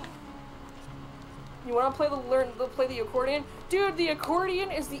out. You want to play the accordion? Dude, the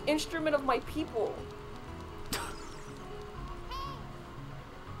accordion is the instrument of my people.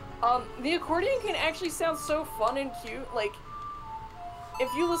 The accordion can actually sound so fun and cute. Like,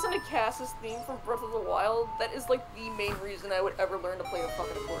 if you listen to Cass's theme from Breath of the Wild, that is like the main reason I would ever learn to play a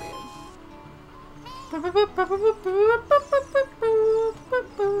fucking accordion.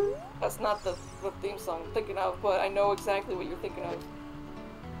 That's not the theme song I'm thinking of, but I know exactly what you're thinking of.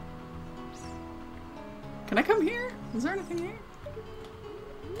 Can I come here? Is there anything here?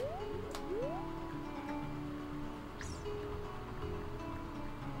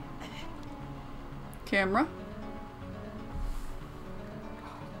 Camera?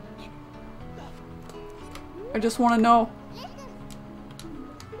 I just want to know.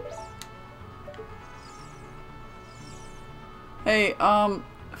 Hey,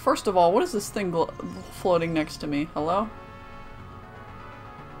 first of all, what is this thing floating next to me? Hello?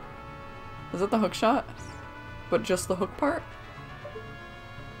 Is that the hook shot? But just the hook part?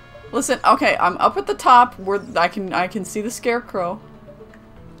 Listen, okay, I'm up at the top where I can see the scarecrow.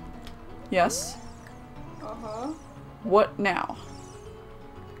 Yes. Uh-huh. What now?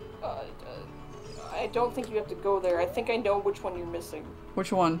 I don't think you have to go there. I think I know which one you're missing.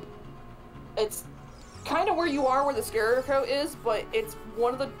 Which one? It's kind of where you are, where the scarecrow is, but it's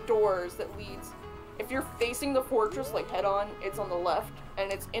one of the doors that leads... If you're facing the fortress, like head-on, it's on the left,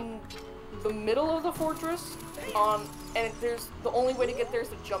 and it's in the middle of the fortress, and there's... The only way to get there is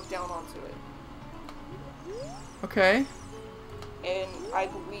to jump down onto it. Okay. And I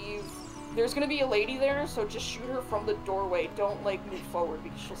believe... There's gonna be a lady there, so just shoot her from the doorway. Don't, like, move forward,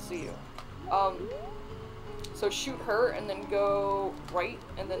 because she'll see you. So shoot her, and then go right,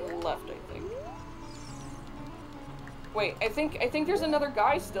 and then left, I think. Wait, I think there's another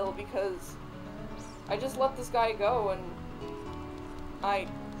guy still, because I just let this guy go, and okay.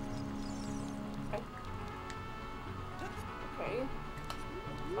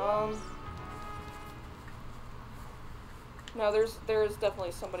 No, there's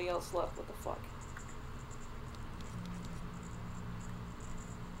definitely somebody else left. What the fuck?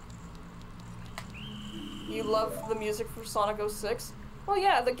 You love the music for Sonic 06? Well,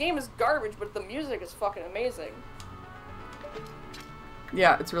 yeah, the game is garbage, but the music is fucking amazing.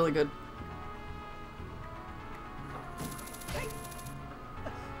 Yeah, it's really good.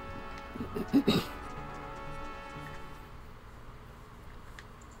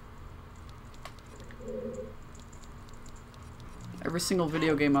 Every single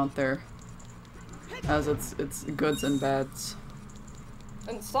video game out there has its goods and bads.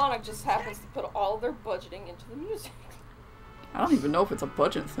 And Sonic just happens to put all their budgeting into the music. I don't even know if it's a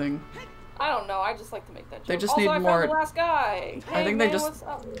budget thing. I don't know. I just like to make that joke. They just also, need I more. Found the last guy. Hey, I think man, they just. what's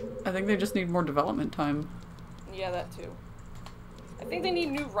up? I think they just need more development time. Yeah, that too. I think they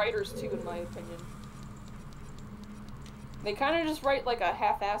need new writers too, in my opinion. They kind of just write like a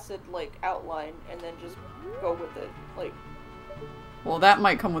half-assed like outline and then just go with it. Like. Well, that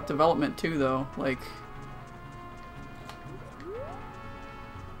might come with development too, though. Like.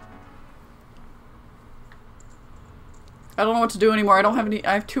 I don't know what to do anymore. I don't have any.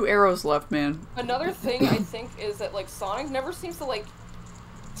 I have 2 arrows left, man. Another thing I think is that like Sonic never seems to like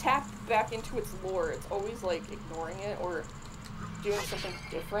tap back into its lore. It's always like ignoring it or doing something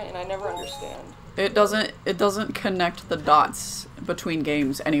different, and I never understand. It doesn't connect the dots between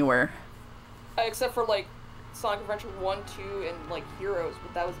games anywhere. Except for like Sonic Adventure 1, 2, and like Heroes,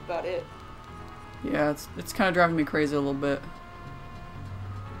 but that was about it. Yeah, it's kind of driving me crazy a little bit.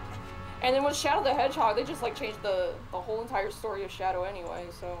 And then with Shadow the Hedgehog, they just like changed the whole entire story of Shadow anyway,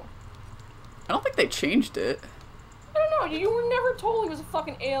 so... I don't think they changed it. I don't know, you were never told he was a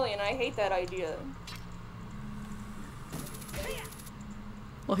fucking alien. I hate that idea.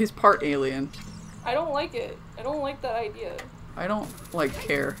 Well, he's part alien. I don't like it. I don't like that idea. I don't, like,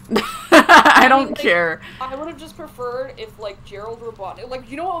 care. I don't care. I would have just preferred if, like, Gerald Robotnik... Like,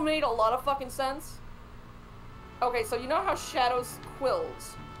 you know what made a lot of fucking sense? Okay, so you know how Shadow's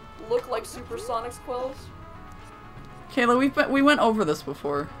quills look like Supersonic's quills? Kayla, we went over this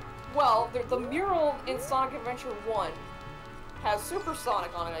before. Well, the mural in Sonic Adventure 1 has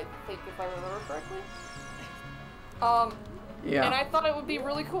supersonic on it, I think, if I remember correctly. Yeah. And I thought it would be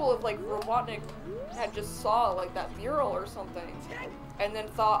really cool if, like, Robotnik had just saw, like, that mural or something, and then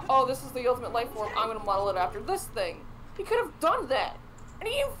thought, oh, this is the ultimate life form, I'm gonna model it after this thing. He could have done that, and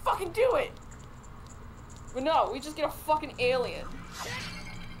he didn't fucking do it! But no, we just get a fucking alien.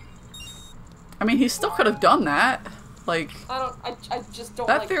 I mean, he still could have done that. Like, I just don't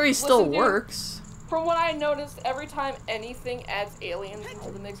that like, theory still dude, works. From what I noticed, every time anything adds aliens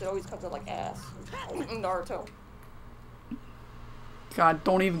into the mix, it always comes out like ass. Naruto. God,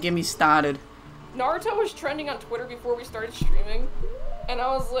 don't even get me started. Naruto was trending on Twitter before we started streaming, and I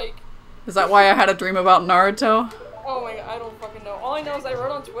was like... Is that why I had a dream about Naruto? Oh my god, I don't fucking know. All I know is I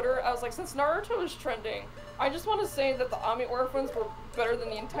wrote on Twitter, I was like, since Naruto is trending, I just want to say that the Ami Orphans were better than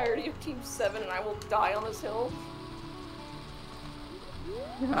the entirety of Team 7, and I will die on this hill.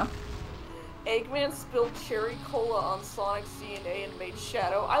 Yeah. Eggman spilled cherry cola on Sonic C&A and made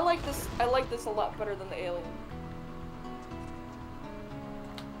Shadow. I like this a lot better than the alien.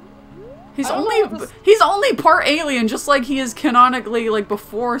 He's only part alien, just like he is canonically, like,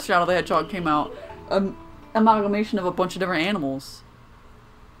 before Shadow the Hedgehog came out. Amalgamation of a bunch of different animals.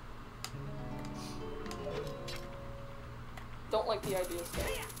 Don't like the idea still.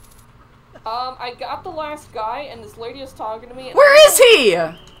 I got the last guy, and this lady is talking to me. And Where is he?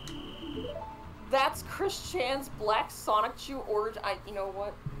 That's Chris Chan's Black Sonic Chew origin. You know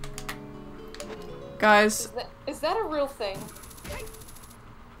what? Guys. Is that a real thing?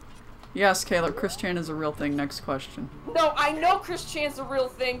 Yes, Caleb, Chris Chan is a real thing. Next question. No, I know Chris Chan's a real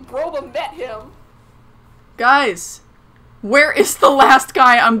thing. Broba met him. Guys, where is the last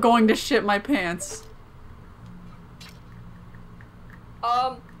guy? I'm going to shit my pants.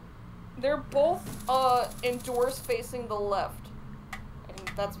 They're both, indoors facing the left.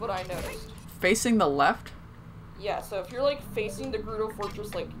 And that's what I noticed. Facing the left? Yeah, so if you're, like, facing the Gerudo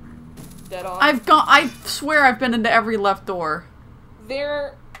Fortress, like, dead on. I swear I've been into every left door.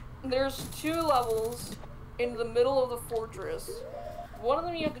 There's 2 levels in the middle of the fortress. One of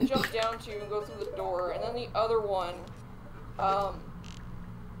them you have to jump down to and go through the door, and then the other one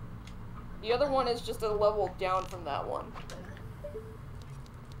is just a level down from that one.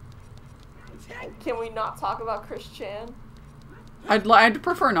 Can we not talk about Chris Chan? I'd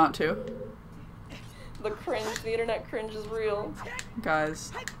prefer not to. The internet cringe is real.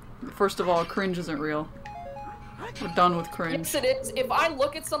 Guys, first of all, cringe isn't real. We're done with cringe. Yes, it is. If I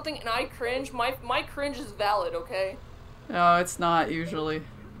look at something and I cringe, my cringe is valid, okay? No, it's not usually.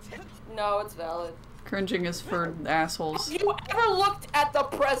 No, it's valid. Cringing is for assholes. Have you ever looked at the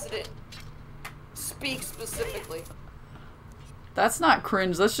president? Speak specifically. That's not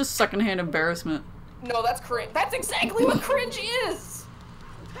cringe, that's just secondhand embarrassment. No, that's cringe. That's exactly what cringe is!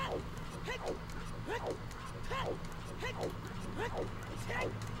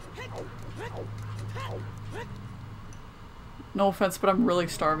 No offense, but I'm really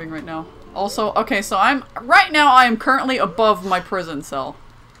starving right now. Also, okay, so right now I am currently above my prison cell.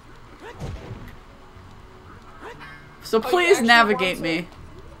 So please navigate me.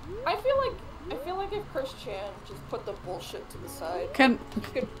 I feel like if Chris Chan just put the bullshit to the side.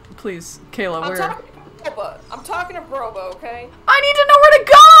 Please, Kayla, I'm talking to Brobo, okay? I need to know where to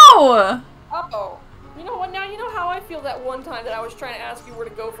go! Uh-oh. You know what, now you know how I feel that one time that I was trying to ask you where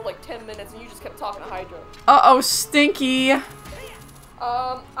to go for like 10 minutes and you just kept talking to Hydra. Uh-oh, Stinky.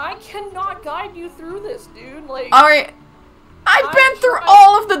 I cannot guide you through this, dude. Like, alright. I've been through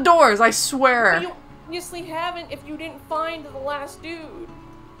all of the doors, I swear. You obviously haven't if you didn't find the last dude.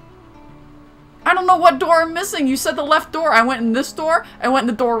 I don't know what door I'm missing. You said the left door. I went in this door. I went in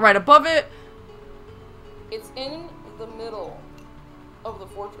the door right above it. It's in the middle of the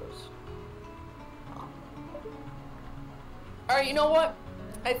fortress. Alright, you know what?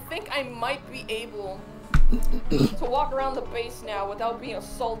 I think I might be able to walk around the base now without being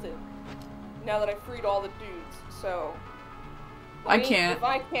assaulted. Now that I freed all the dudes, so... I can't. If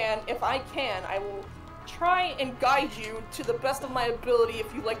I can, I will try and guide you to the best of my ability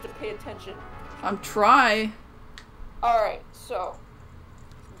if you like to pay attention. Try. Alright, so...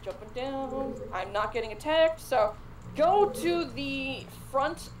 I'm jumping down. I'm not getting attacked, so... Go to the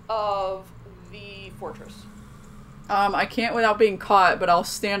front of the fortress. I can't without being caught, but I'll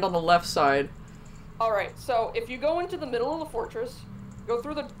stand on the left side. Alright, so if you go into the middle of the fortress, go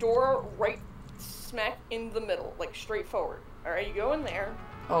through the door right smack in the middle, like straight forward. Alright, you go in there.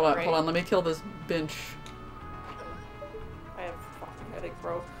 Hold on, let me kill this bench. I have a fucking headache,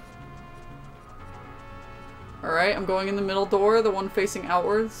 bro. Alright, I'm going in the middle door, the one facing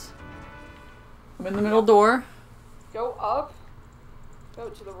outwards. I'm in the middle door. Go up. Go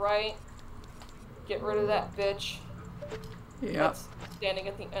to the right. Get rid of that bitch. Yep. That's standing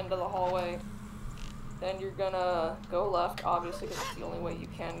at the end of the hallway. Then you're gonna go left, obviously, because it's the only way you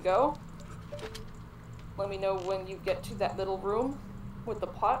can go. Let me know when you get to that little room with the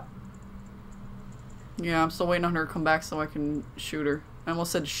pot. Yeah, I'm still waiting on her to come back so I can shoot her. I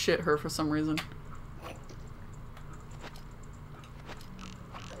almost said shit her for some reason.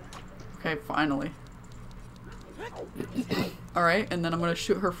 Okay, finally. Alright, and then I'm gonna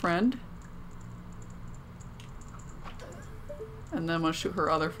shoot her friend. And then I'm gonna shoot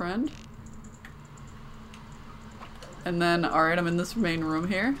her other friend. And then, alright, I'm in this main room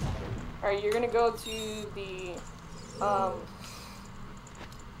here. Alright, you're gonna go to the,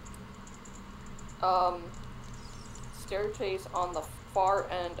 staircase on the far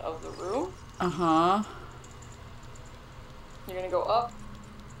end of the room. Uh-huh. You're gonna go up.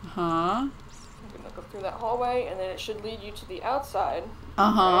 Uh-huh. You're gonna go through that hallway, and then it should lead you to the outside.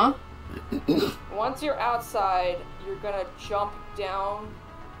 Uh-huh. Right? Once you're outside, you're gonna jump down,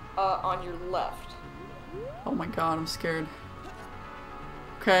 on your left. Oh my god, I'm scared.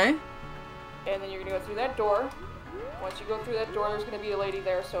 Okay. And then you're gonna go through that door. Once you go through that door, there's gonna be a lady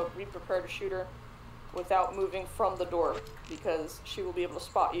there, so be prepared to shoot her without moving from the door, because she will be able to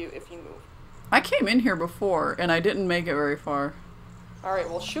spot you if you move. I came in here before, and I didn't make it very far. Alright,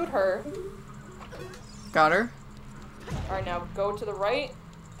 well shoot her. Got her? Alright, now go to the right,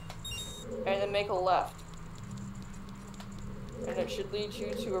 and then make a left. And it should lead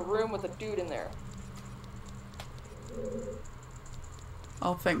you to a room with a dude in there.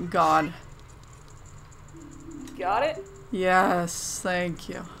 Oh, thank God. Got it? Yes, thank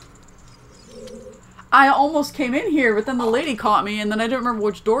you. I almost came in here, but then the lady caught me, and then I didn't remember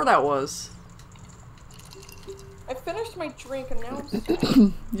which door that was. I finished my drink and now I'm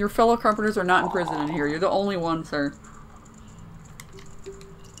sad. Your fellow carpenters are not in prison in here. You're the only one, sir.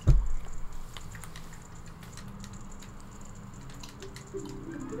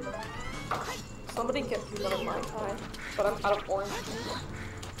 Somebody get me one of my time, but I'm out of orange juice.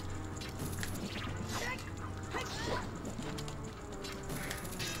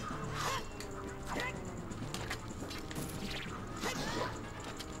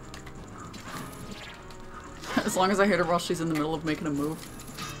 As long as I hit her while she's in the middle of making a move.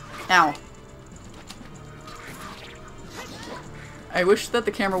 Ow. I wish that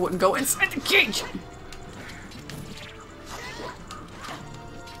the camera wouldn't go inside the cage!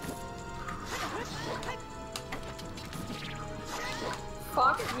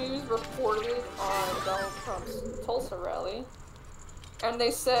 Fox News reported on Donald Trump's Tulsa rally, and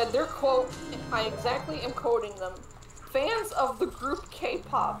they said, their quote, I exactly am quoting them, fans of the group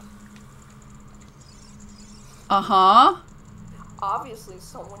K-pop. Uh-huh. Obviously,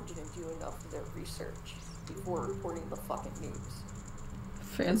 someone didn't do enough of their research before reporting the fucking news.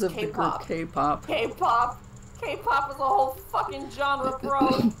 Fans of the group K-pop. K-pop! K-pop is a whole fucking genre,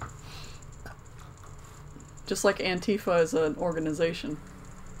 bro! Just like Antifa is an organization.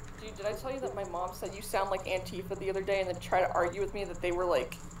 Dude, did I tell you that my mom said you sound like Antifa the other day and then tried to argue with me that they were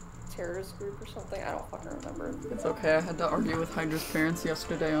like terrorist group or something? I don't fucking remember. It's okay, I had to argue with Hydra's parents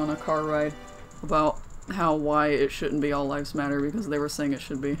yesterday on a car ride about why it shouldn't be all lives matter because they were saying it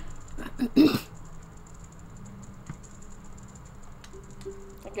should be.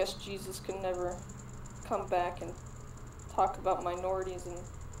 I guess Jesus can never come back and talk about minorities and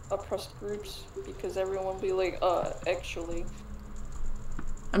oppressed groups because everyone will be like, actually.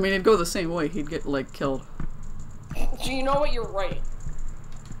 I mean, it'd go the same way. He'd get, like, killed. Do you know what? You're right.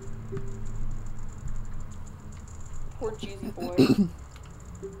 Poor Jeezy boy.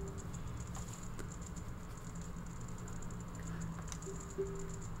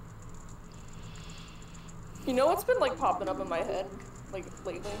 You know what's been, like, popping up in my head, like,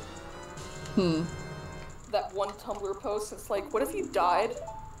 lately? That one Tumblr post, it's like, what if you died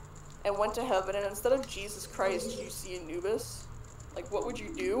and went to heaven and instead of Jesus Christ, you see Anubis? Like, what would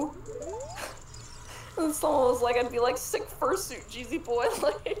you do? And someone was like, I'd be like, sick fursuit, Jeezy boy,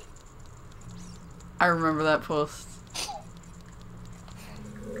 like... I remember that post.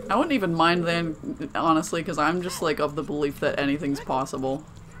 I wouldn't even mind then, honestly, because I'm just, like, of the belief that anything's possible.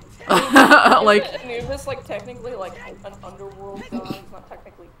 Like... Anubis, like, technically, like, an underworld god, he's not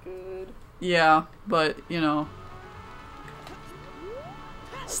technically good. Yeah, but, you know...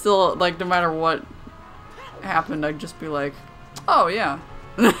 Still, like, no matter what happened, I'd just be like, oh, yeah.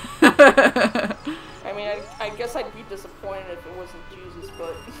 I mean, I guess I'd be disappointed if it wasn't Jesus,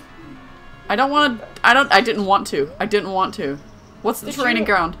 but... I don't want to... I didn't want to. I didn't want to. What's the training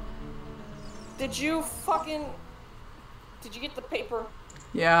ground? Did you fucking... Did you get the paper?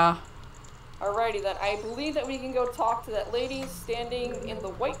 Yeah. Alrighty then, I believe that we can go talk to that lady standing in the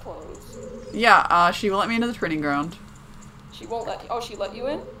white clothes. Yeah, she let me into the training ground. She won't let you. Oh, she let you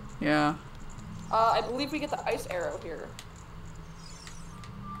in? Yeah. I believe we get the ice arrow here.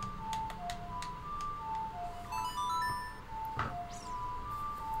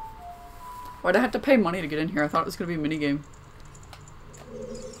 Why'd I have to pay money to get in here? I thought it was gonna be a minigame.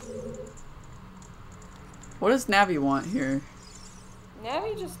 What does Navi want here?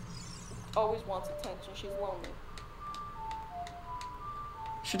 Navi just always wants attention. She's lonely.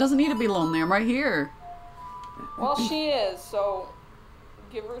 She doesn't need to be lonely. I'm right here. Well, she is, so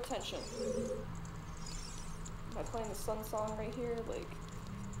give her attention. Am I playing the sun song right here? Like...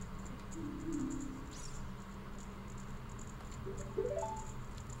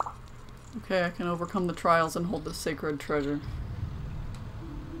 Okay, I can overcome the trials and hold the sacred treasure.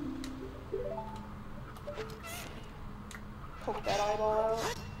 Poke that eyeball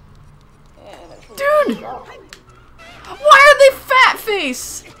out. And it's Dude! Why are they fat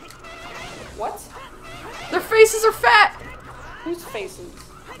face? What? Their faces are fat! Whose faces?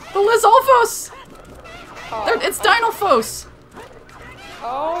 The Lizalfos! Oh, It's Dinalfos!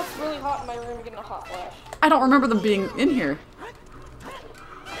 oh, it's really hot in my room. I'm getting a hot flash. I don't remember them being in here.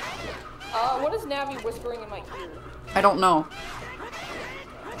 What is Navi whispering in my ear? I don't know.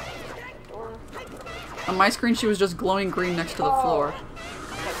 Door. On my screen, she was just glowing green next to the floor.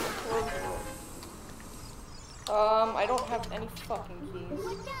 I don't have any fucking keys,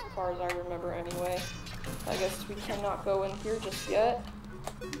 as far as I remember anyway. I guess we cannot go in here just yet.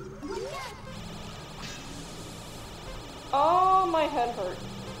 Oh, my head hurt.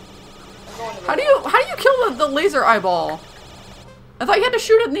 I'm going to How do you kill the laser eyeball? I thought you had to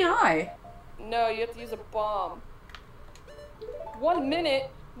shoot it in the eye. No, you have to use a bomb. 1 minute.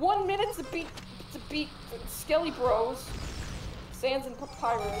 1 minute to beat Skelly Bros. Sans and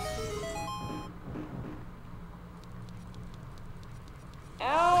Papyrus.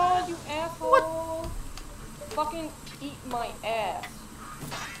 Ow, you asshole! What? Fucking eat my ass.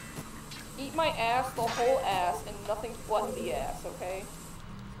 Eat my ass, the whole ass, and nothing but the ass, okay?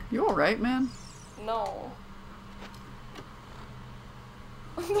 You alright, man? No.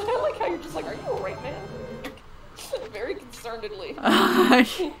 I like how you're just like, are you alright, man? Very concernedly.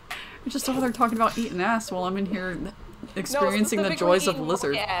 You're just over there talking about eating ass while I'm in here experiencing the joys of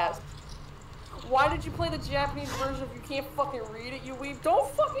Lizard. Ass. Why did you play the Japanese version if you can't fucking read it, you weeb? Don't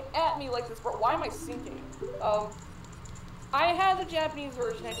fucking at me like this, bro. Why am I sinking? I had the Japanese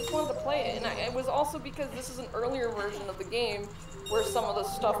version, I just wanted to play it, and it was also because this is an earlier version of the game where some of the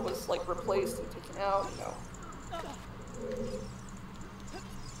stuff was, like, replaced and taken out, you know.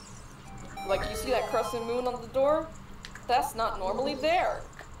 Like, you see that crescent moon on the door? That's not normally there.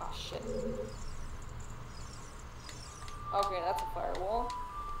 Oh, shit. Okay, that's a firewall.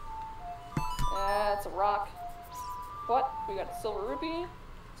 That's a rock. But we got a silver rupee,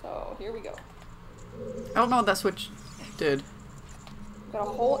 so here we go. I don't know what that switch did. Got a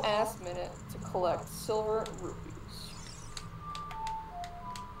whole ass minute to collect silver rupees.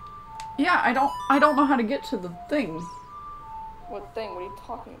 Yeah, I don't know how to get to the thing. What thing? What are you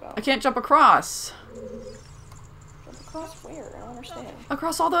talking about? I can't jump across. Jump across where? I don't understand.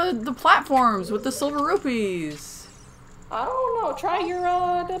 Across all the platforms with the silver rupees. I don't know. Try your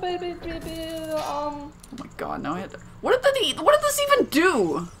Oh my god, now I had to... What did this even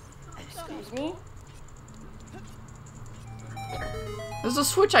do? Excuse me? There's a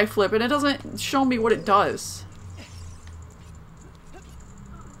switch I flip and it doesn't show me what it does.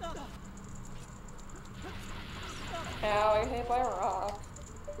 Ow, I got hit by a rock.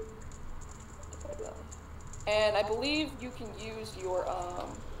 And I believe you can use your, oh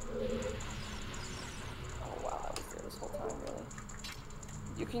wow, that was there this whole time, really.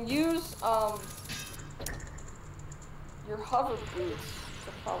 You can use, your hover boots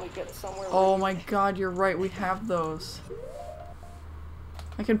to probably get somewhere. Oh my god, you're right, we have those.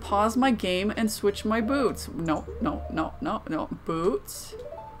 I can pause my game and switch my boots. No, no, no, no, no. Boots?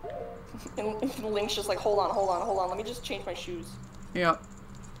 And Link's just like, hold on, let me just change my shoes. Yep.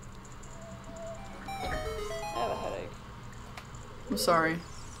 I have a headache. I'm sorry.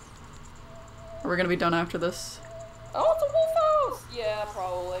 Are we gonna be done after this? Oh, it's a wolf house! Yeah,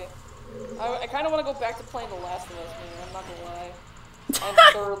 probably. I kind of want to go back to playing The Last of Us, man. I'm not gonna lie. I'm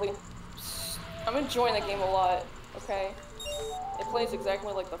thoroughly... I'm enjoying the game a lot, okay? It plays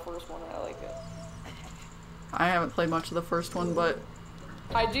exactly like the first one, and I like it. I haven't played much of the first one, but...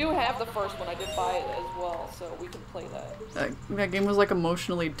 I do have the first one. I did buy it as well, so we can play that. That game was like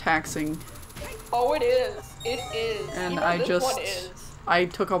emotionally taxing. Oh, it is. It is. And even I this just... one is. I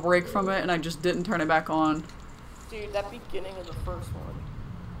took a break from it and I just didn't turn it back on. Dude, that beginning of the first one.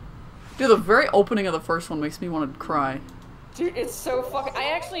 Dude, the very opening of the first one makes me want to cry. Dude, it's so fucking. I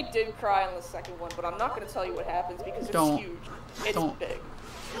actually did cry on the second one, but I'm not gonna tell you what happens because it's huge. It's big.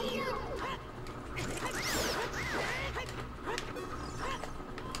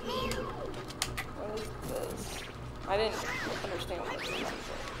 What is this? I didn't understand what this was.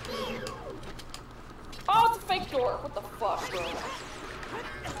 Oh, it's a fake door! What the fuck, bro?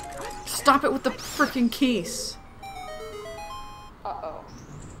 Stop it with the freaking keys. Uh-oh.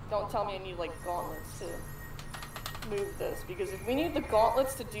 Don't tell me I need, like, gauntlets to move this, because if we need the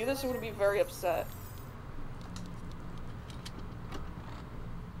gauntlets to do this, I'm gonna be very upset.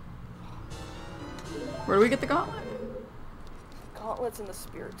 Where do we get the gauntlet? Gauntlets in the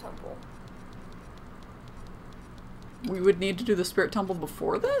Spirit Temple. We would need to do the Spirit Temple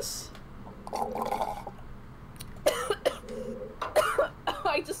before this?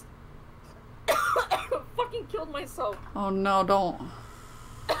 I just fucking killed myself. Oh no, don't.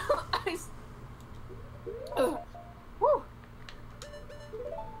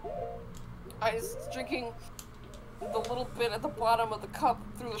 I was drinking the little bit at the bottom of the cup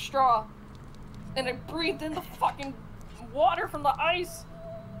through the straw, and I breathed in the fucking water from the ice.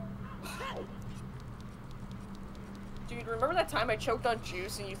 Dude, remember that time I choked on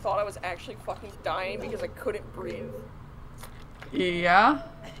juice and you thought I was actually fucking dying because I couldn't breathe? Yeah?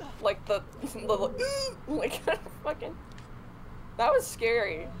 Like the like fucking. That was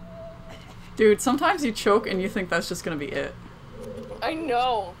scary. Dude, sometimes you choke and you think that's just gonna be it. I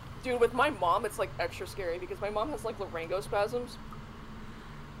know. Dude, with my mom, it's like extra scary because my mom has like laryngospasms.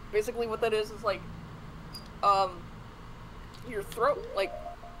 Basically what that is like, your throat, like,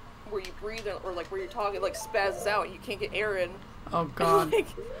 where you breathe in, or like where you're talking, like spazzes out and you can't get air in. Oh god. Like,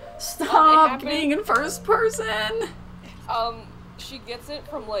 stop being in first person! She gets it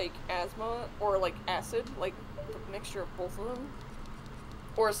from like asthma or like acid, like the mixture of both of them.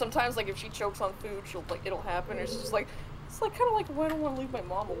 Or sometimes like if she chokes on food, she'll like, it'll happen, or it's just like, it's like kind of like, well, I don't want to leave my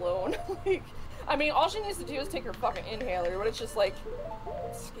mom alone. Like, I mean, all she needs to do is take her fucking inhaler, but it's just like,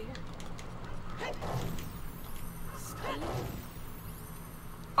 it's scary.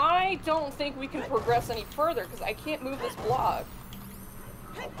 I don't think we can progress any further because I can't move this block.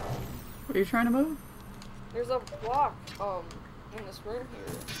 What are you trying to move? There's a block, in this room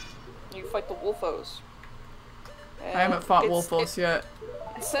here. You fight the Wolfos. And I haven't fought Wolfos yet.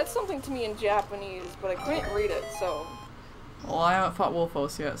 It said something to me in Japanese, but I couldn't read it, so... Well, I haven't fought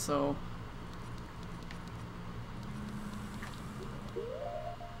Wolfos yet, so...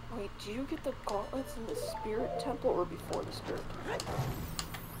 Wait, do you get the gauntlets in the Spirit Temple or before the Spirit Temple?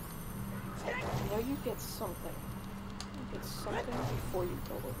 I know you get something. You get something before you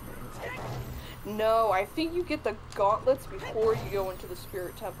go over there. No, I think you get the gauntlets before you go into the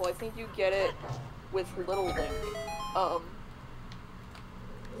Spirit Temple. I think you get it with Little Link.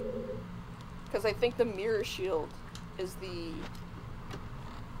 Because I think the Mirror Shield is the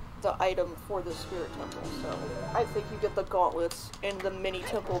item for the Spirit Temple, so I think you get the gauntlets in the mini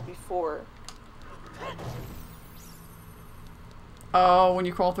temple before. Oh, when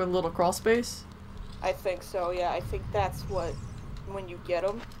you crawl through the little crawl space? I think so, yeah. I think that's what, when you get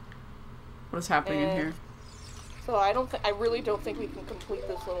them. What is happening in here? So I really don't think we can complete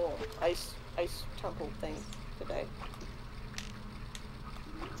this little ice temple thing today.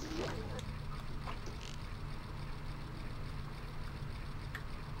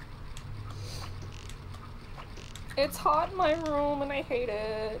 It's hot in my room and I hate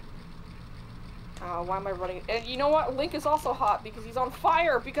it. Why am I running? And you know what? Link is also hot because he's on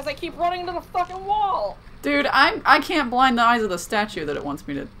fire because I keep running into the fucking wall. Dude, I can't blind the eyes of the statue that it wants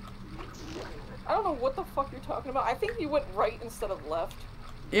me to. I don't know what the fuck you're talking about. I think you went right instead of left.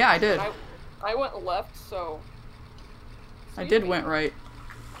 Yeah, I did. I went left, so... I did went right.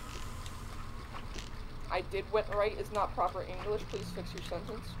 I did went right is not proper English. Please fix your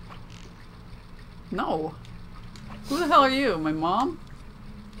sentence. No. Who the hell are you? My mom?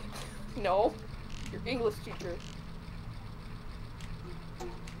 No. Your English teacher.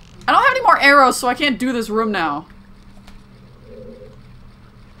 I don't have any more arrows, so I can't do this room now.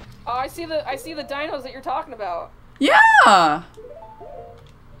 Oh, I see the dinos that you're talking about. Yeah!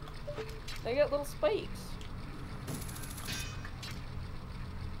 They got little spikes.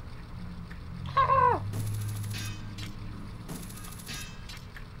 Ah!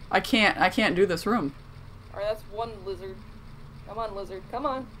 I can't do this room. Alright, that's one lizard. Come on, lizard. Come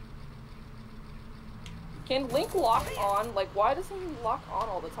on. Can Link lock on? Like, why doesn't he lock on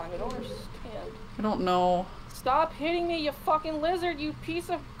all the time? I don't understand. I don't know. Stop hitting me, you fucking lizard, you piece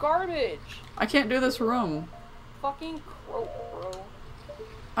of garbage! I can't do this room. Fucking croak, bro.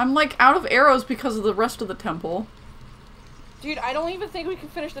 I'm like out of arrows because of the rest of the temple. Dude, I don't even think we can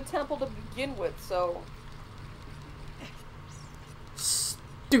finish the temple to begin with, so...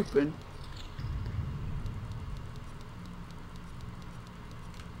 stupid.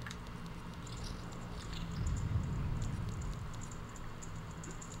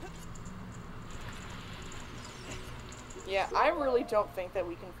 Yeah, I really don't think that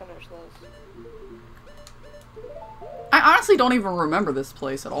we can finish this. I honestly don't even remember this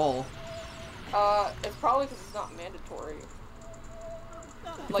place at all. It's probably because it's not mandatory.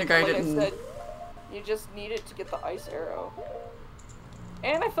 Like I I didn't... said, you just need it to get the ice arrow.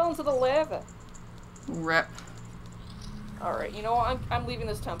 And I fell into the lava. Rep. Alright, you know what? I'm leaving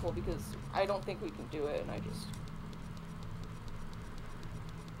this temple because I don't think we can do it, and I just...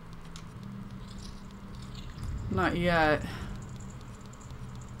 Not yet.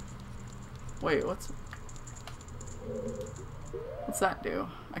 Wait, what's that do?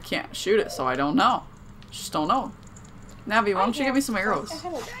 I can't shoot it, so I don't know. Just don't know. Navi, why don't you give me some arrows?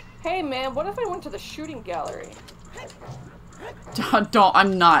 Hey man, what if I went to the shooting gallery? Don't,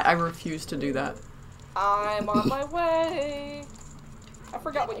 I'm not. I refuse to do that. I'm on my way. I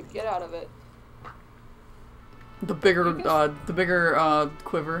forgot what you get out of it. The bigger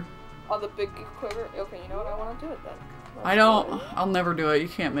quiver. Oh, the big quiver? Okay, you know what? I want to do it then. I don't. I'll never do it. You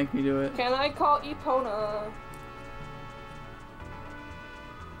can't make me do it. Can I call Epona?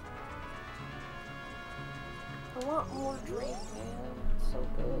 I want more drink, man. It's so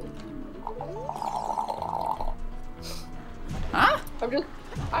good. Huh?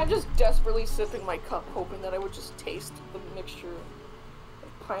 I'm just desperately sipping my cup, hoping that I would just taste the mixture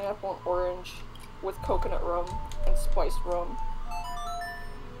of pineapple and orange with coconut rum and spiced rum.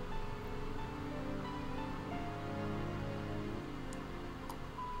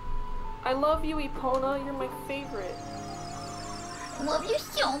 I love you, Epona. You're my favorite. I love you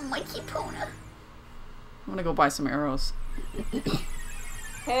so much, Epona. I'm gonna go buy some arrows.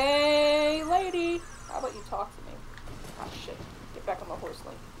 Hey, lady! How about you talk to me? Ah, shit. Get back on my horse,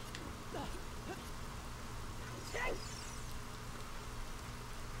 Link.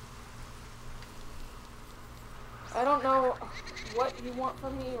 I don't know what you want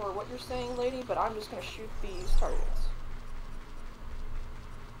from me or what you're saying, lady, but I'm just gonna shoot these targets.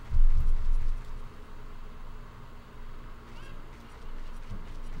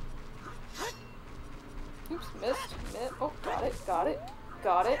 Oops, missed. Oh, got it, got it,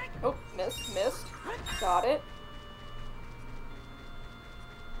 got it. Oh, missed. Got it.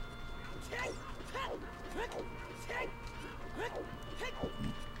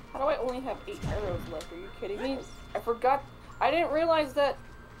 How do I only have 8 arrows left? Are you kidding me? I forgot. I didn't realize that.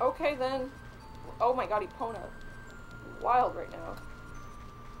 Okay, then. Oh my god, Epona. Wild right now.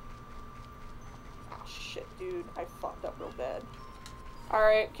 Oh, shit, dude. I fucked up real bad.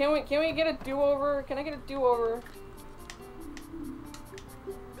 Alright, can we get a do-over? Can I get a do-over?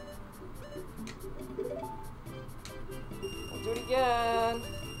 We'll do it again.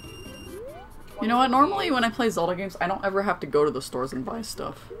 You know what? Normally when I play Zelda games, I don't ever have to go to the stores and buy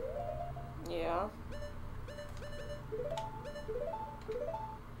stuff. Yeah.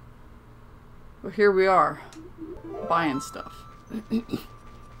 But here we are, buying stuff.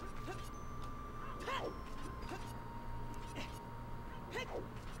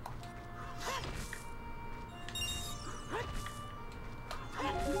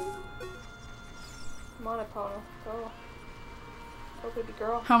 Come on, Epona. Go. Go, baby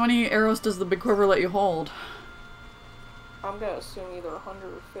girl. How many arrows does the big quiver let you hold? I'm gonna assume either 100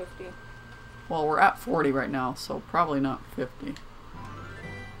 or 50. Well, we're at 40 right now, so probably not 50.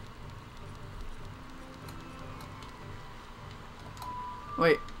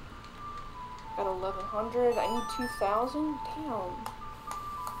 Wait. Got 1100. I need 2000? Damn.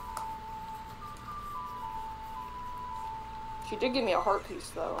 She did give me a heart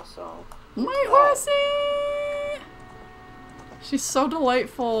piece though, so. My horsey! She's so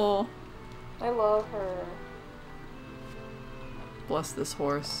delightful. I love her. Bless this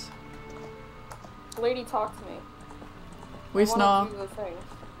horse. Lady, talk to me. We I wanna snaw. do the thing.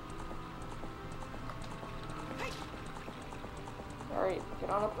 Alright, get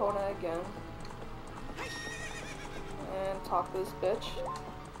on Epona again. And talk to this bitch.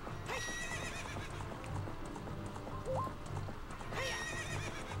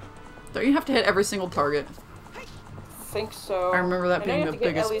 Don't you have to hit every single target? Think so. I remember that And being I the have to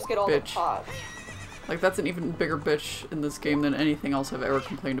biggest at least get all the bitch. pots. Like, that's an even bigger bitch in this game than anything else I've ever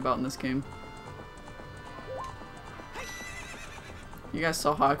complained about in this game. You guys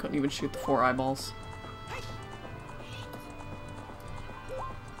saw how I couldn't even shoot the 4 eyeballs.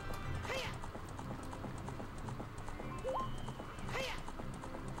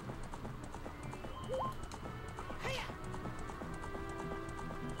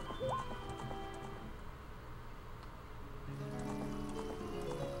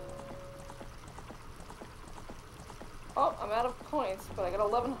 I'm out of points, but I got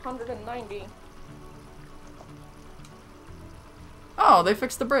 1,190. Oh, they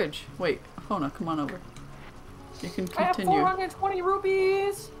fixed the bridge. Wait, Hona, come on over. You can I have continue. 420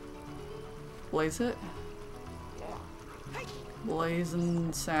 rupees! Blaze it. Yeah.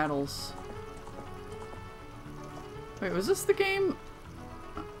 Blazing saddles. Wait, was this the game?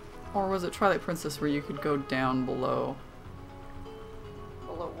 Or was it Twilight Princess where you could go down below?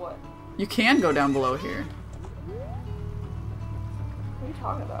 Below what? You can go down below here. What are you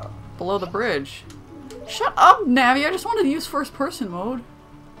talking about? Below the bridge. Shut up, Navi! I just wanted to use first person mode.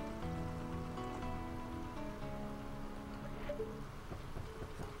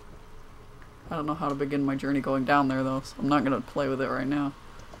 I don't know how to begin my journey going down there though, so I'm not gonna play with it right now.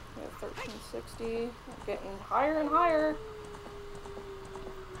 We have 1360. I'm getting higher and higher.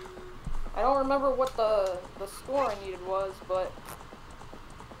 I don't remember what the score I needed was, but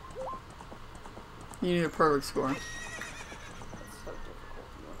You need a perfect score. it's so difficult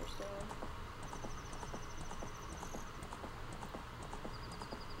to understand.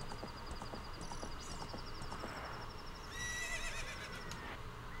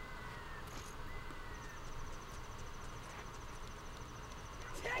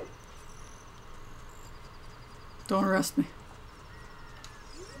 Don't arrest me.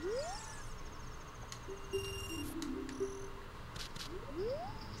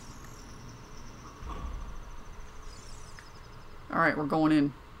 Alright, we're going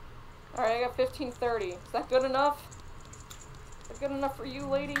in. Alright, I got 1530. Is that good enough? Is that good enough for you,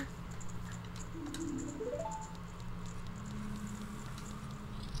 lady?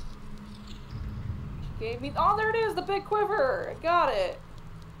 She gave me. Oh, there it is, the big quiver! I got it!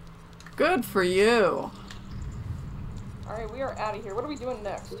 Good for you! Alright, we are out of here. What are we doing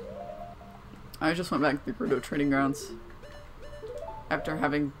next? I just went back to the Gerudo Trading Grounds. After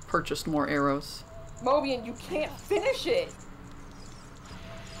having purchased more arrows. Mobian, you can't finish it!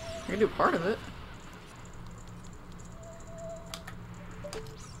 I can do part of it.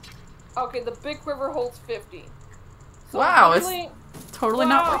 Okay, the big quiver holds 50. So Wow, really, it's totally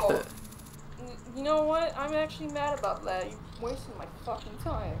not worth it. You know what? I'm actually mad about that. You're wasting my fucking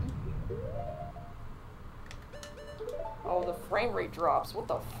time. Oh, the frame rate drops. What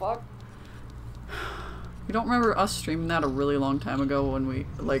the fuck? You don't remember us streaming that a really long time ago when we,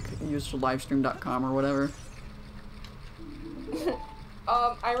 like, used livestream.com or whatever?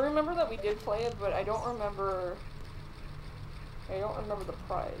 I remember that we did play it, but I don't remember the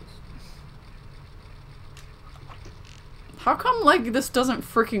prize. How come, like, this doesn't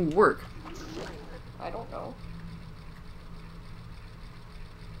freaking work? I don't know.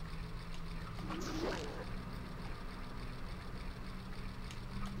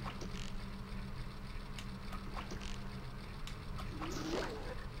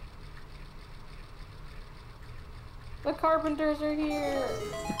 The carpenters are here!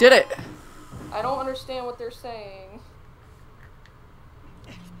 Did it! I don't understand what they're saying.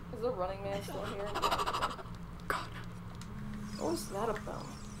 Is the running man still here? God. What was that about?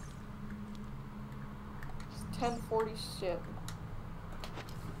 It's 10:40 ship.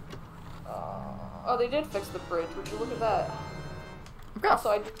 Oh, they did fix the bridge. Would you look at that? I've got, Also,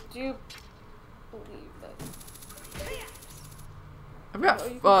 I do believe that.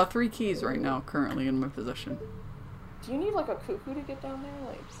 I've got 3 keys right now currently in my possession. Do you need like a cuckoo to get down there?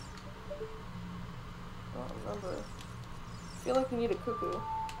 Like, I don't remember. I feel like you need a cuckoo.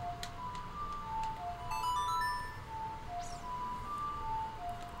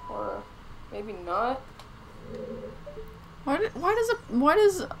 Or maybe not. Why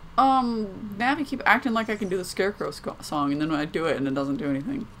does Navi keep acting like I can do the Scarecrow song, and then when I do it and it doesn't do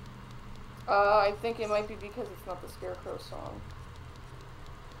anything? I think it might be because it's not the Scarecrow song.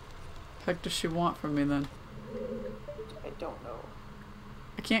 Heck does she want from me then? I don't know.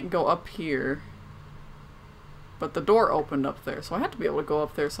 I can't go up here. But the door opened up there, so I had to be able to go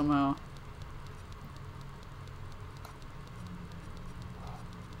up there somehow.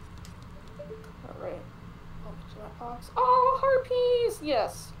 Alright. Open to that box. Oh, harpies!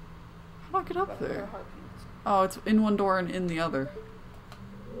 Yes! How do I get up Better there? harpies. Oh, it's in one door and in the other.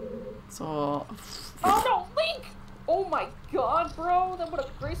 So... Oh no, Link! Oh my god, bro! That was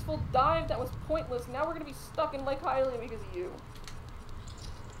a graceful dive. That was pointless. Now we're gonna be stuck in Lake Hylia because of you.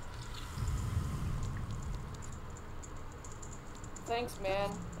 Thanks,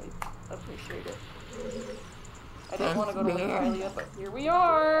 man. I appreciate it. I didn't want to go to Lake Hylia, but here we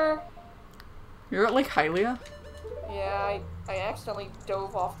are! You're at Lake Hylia? Yeah, I accidentally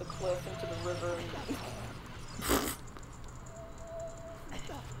dove off the cliff into the river and...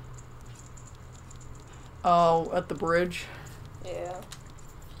 Oh, at the bridge? Yeah.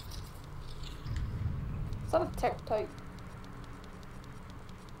 Is that a Tektite?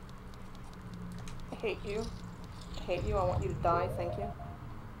 hate you. I hate you. I want you to die. Thank you.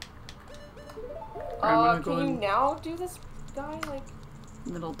 I'm gonna can go you in now do this guy, like...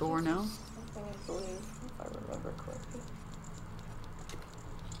 middle door now. Something, I believe, if I remember correctly.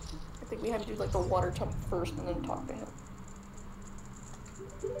 I think we had to do, like, the water jump first and then talk to him.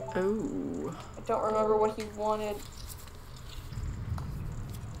 Oh. I don't remember what he wanted.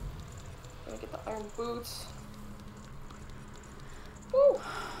 Gonna get the iron boots. Woo!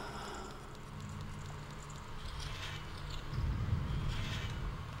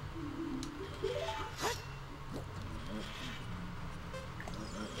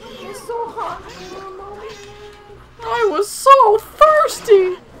 It's so hot for a moment. I was so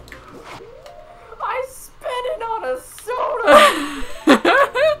thirsty! I spent it on a soda!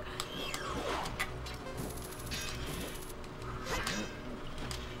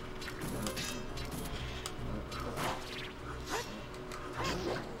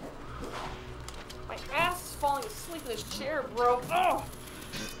 My ass is falling asleep in this chair, bro. Oh!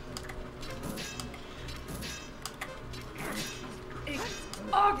 It's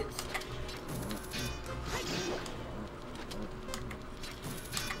August.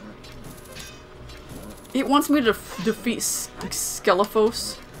 It wants me to defeat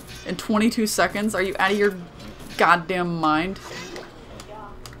Skelefos in 22 seconds. Are you out of your goddamn mind?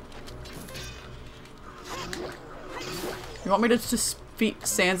 You want me to defeat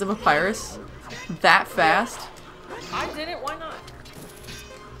Sands of Papyrus that fast? I did it, why not?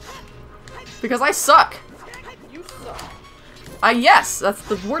 Because I suck. You suck. Yes, that's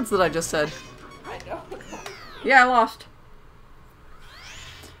the words that I just said. I know. Yeah, I lost.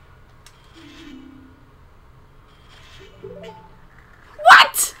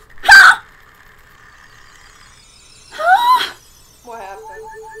 What? Huh? Huh? What happened?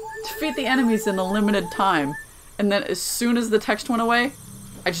 Defeat the enemies in a limited time. And then as soon as the text went away,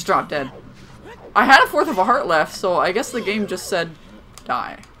 I just dropped dead. I had a fourth of a heart left, so I guess the game just said,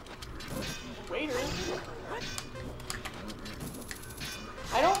 die. Waiter.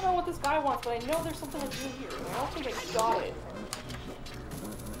 I don't know what this guy wants, but I know there's something to do here, and I don't think I got it.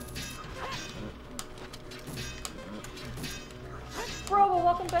 Bro, well,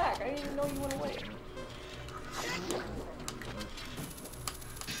 welcome back. I didn't even know you went away.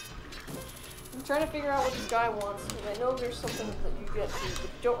 I'm trying to figure out what this guy wants, because I know there's something that you get to,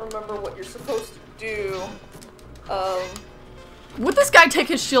 but don't remember what you're supposed to do. Would this guy take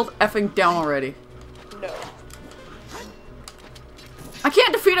his shield effing down already? No. I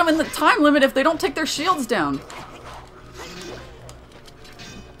can't defeat them in the time limit if they don't take their shields down.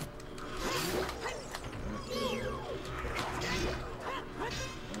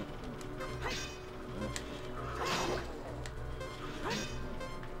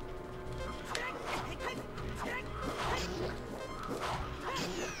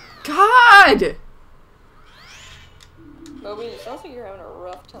 God! Moby, it sounds like you're having a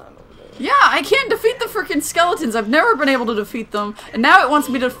rough time over there. Yeah, I can't defeat the freaking skeletons. I've never been able to defeat them, and now it wants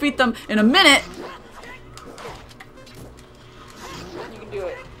me to defeat them in a minute. You can do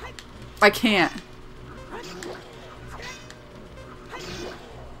it. I can't.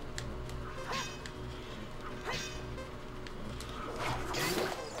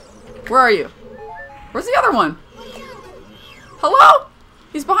 Where are you? Where's the other one? Hello?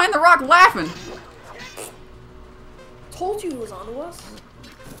 He's behind the rock laughing. Told you he was onto us.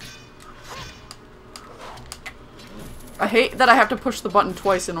 I hate that I have to push the button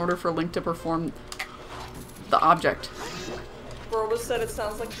twice in order for Link to perform the object. Broba said it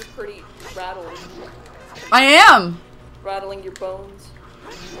sounds like you're pretty rattled. I am! Rattling your bones.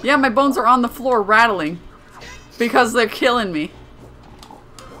 Yeah, my bones are on the floor rattling. Because they're killing me.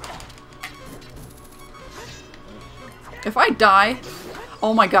 If I die...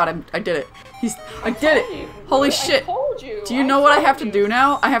 Oh my god, I did it. I did it! Holy shit! I told you! Do you know what I have to do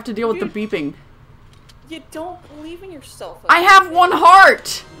now? I have to deal with the beeping. You don't believe in yourself. I have one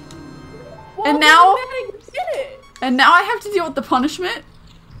heart! Well, And now... you did it! And now I have to deal with the punishment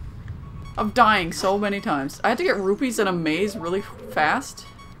of dying so many times. I had to get rupees in a maze really fast.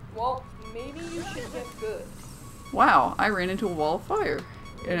 Well, maybe you should get good. Wow, I ran into a wall of fire.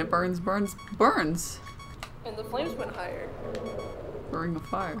 And it burns, burns, burns. And the flames went higher. Ring of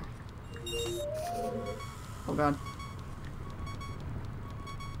fire. Oh god.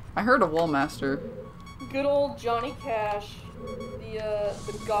 I heard a wall master. Good old Johnny Cash, the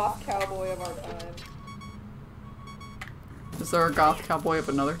goth cowboy of our time. Is there a goth cowboy of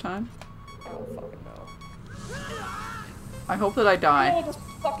another time? I don't fucking know. I hope that I I know die. what this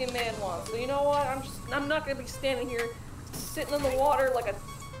fucking man wants. So you know what? I'm not gonna be standing here sitting in the water like a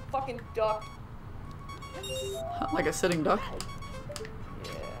fucking duck. Like a sitting duck?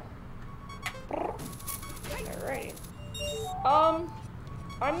 Yeah.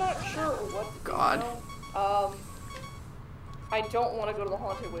 I'm not sure what to do God. now. I don't want to go to the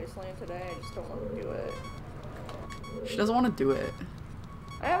Haunted Wasteland today. I just don't want to do it. She doesn't want to do it.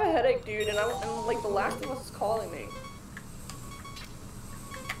 I have a headache, dude, and like, The Last of Us is calling me.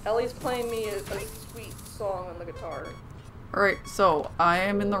 Ellie's playing me a sweet song on the guitar. Alright, so I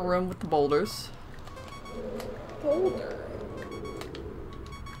am in the room with the boulders. Boulder.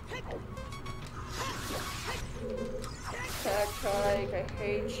 Tag, I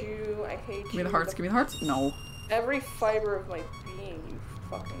hate you. I hate you. Give me the hearts, give me the hearts. No. Every fiber of my being, you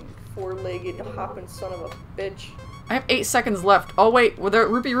fucking four-legged hopping son of a bitch. I have 8 seconds left. Oh wait, with there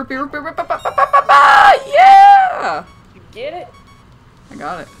rupee. Yeah! You get it? I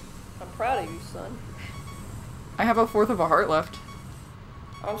got it. I'm proud of you, son. I have a fourth of a heart left.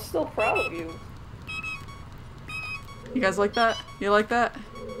 I'm still proud of you. You guys like that? You like that?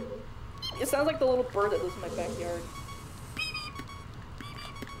 It sounds like the little bird that lives in my backyard.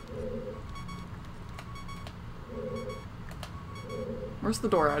 Where's the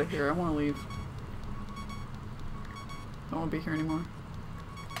door out of here? I want to leave. Don't want to be here anymore.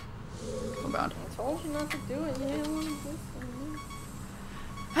 So bad. I told you not to do it, man.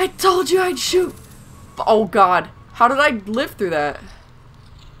 I told you I'd shoot! Oh god. How did I live through that?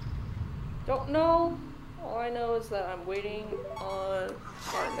 Don't know. All I know is that I'm waiting on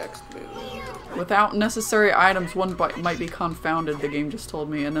our next move. Without necessary items, one might be confounded, the game just told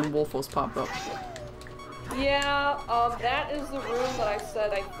me, and then Wolfos popped up. Yeah, that is the room that I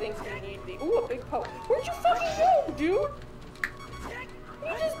said I think we need the— ooh, a big poke. Where'd you fucking go, dude?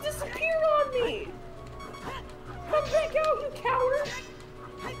 You just disappeared on me! Come back out, you coward!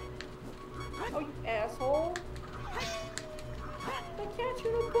 Oh, you asshole. I catch you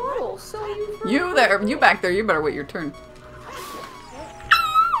in a bottle, so You there, you back there, you better wait your turn.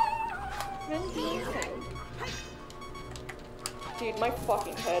 Dude, my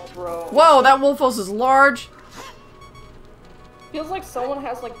fucking head, bro. Whoa, that Wolfos is large! Feels like someone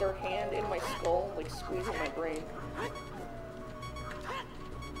has, like, their hand in my skull, like, squeezing my brain.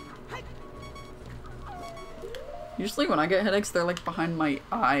 Usually when I get headaches, they're like behind my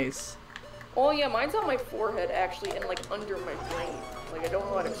eyes. Oh yeah, mine's on my forehead, actually, and, like, under my brain. Like, I don't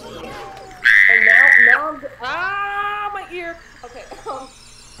know how to explain it. And now I'm— ah, my ear! Okay,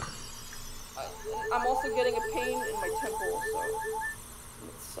 I'm also getting a pain in my temple, so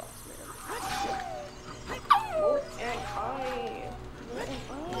it sucks, man. What am I?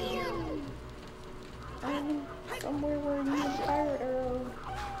 I'm somewhere where you need a fire arrow.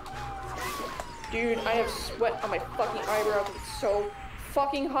 Dude, I have sweat on my fucking eyebrows. It's so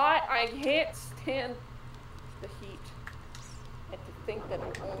fucking hot. I can't stand the heat. And to think that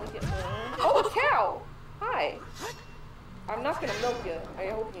it'll only get more. Oh, a cow! Hi. I'm not gonna milk you. I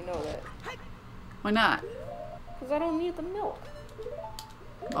hope you know that. Why not? Because I don't need the milk.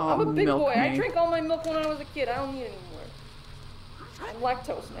 Oh, I'm a big milk boy. me. I drank all my milk when I was a kid. I don't need it anymore. I'm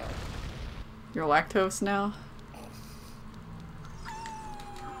lactose now. You're lactose now?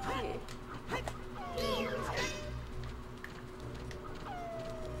 Yeah.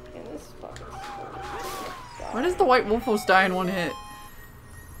 And this fucking Why does the white Wolfos die in one hit?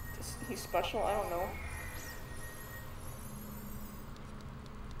 He's special? I don't know.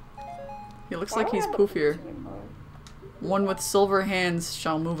 He looks like he's poofier. One with silver hands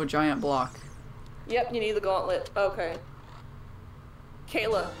shall move a giant block. Yep, you need the gauntlet. Okay.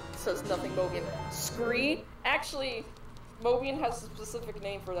 Kayla says nothing, Mobian. Scree? Actually, Mobian has a specific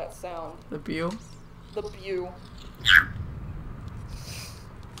name for that sound. The Bew? The Bew.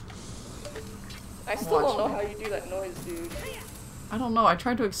 I still don't know how you do that noise, dude. I don't know. I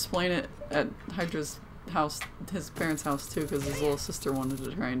tried to explain it at Hydra's house, his parents' house too, because his little sister wanted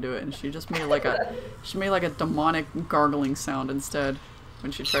to try and do it, and she just made like a demonic gargling sound instead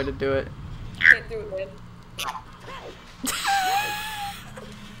when she tried to do it. Can't do it, man.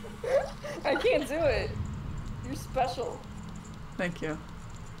 I can't do it. You're special. Thank you.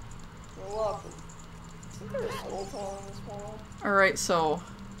 You're welcome. Isn't there a soul tone in this world? Alright, so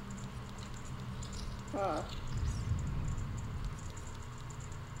Huh.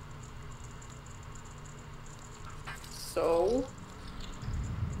 So?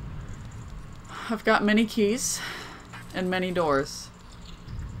 I've got many keys and many doors.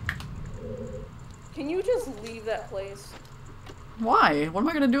 Can you just leave that place? Why? What am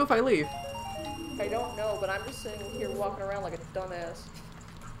I gonna do if I leave? I don't know, but I'm just sitting here walking around like a dumbass.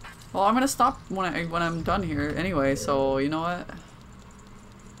 Well, I'm gonna stop when I'm done here anyway, so you know what?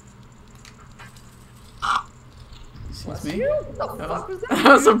 Excuse me? What the fuck was that?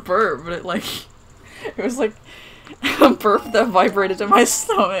 That was a burp, but it was like a burp that vibrated in my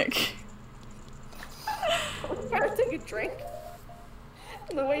stomach. I'm trying to take a drink.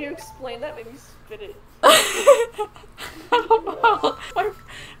 The way you explained that made me spit it. I don't know.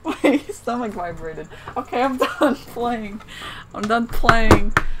 My stomach vibrated. Okay, I'm done playing. I'm done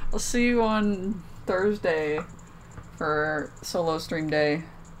playing. I'll see you on Thursday for solo stream day.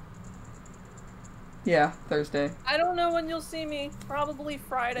 Yeah, Thursday. I don't know when you'll see me. Probably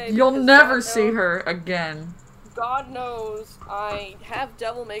Friday. You'll because never God see knows- her again. God knows I have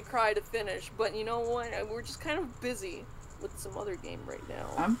Devil May Cry to finish, but you know what? We're just kind of busy with some other game right now.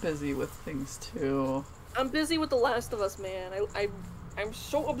 I'm busy with things too. I'm busy with The Last of Us, man. I'm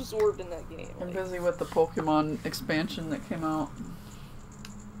so absorbed in that game. I'm busy with the Pokemon expansion that came out.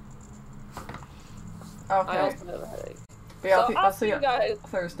 I Okay. also have a headache. But yeah, So I'll see you guys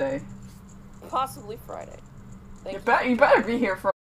Thursday. possibly Friday. Thank You better be here for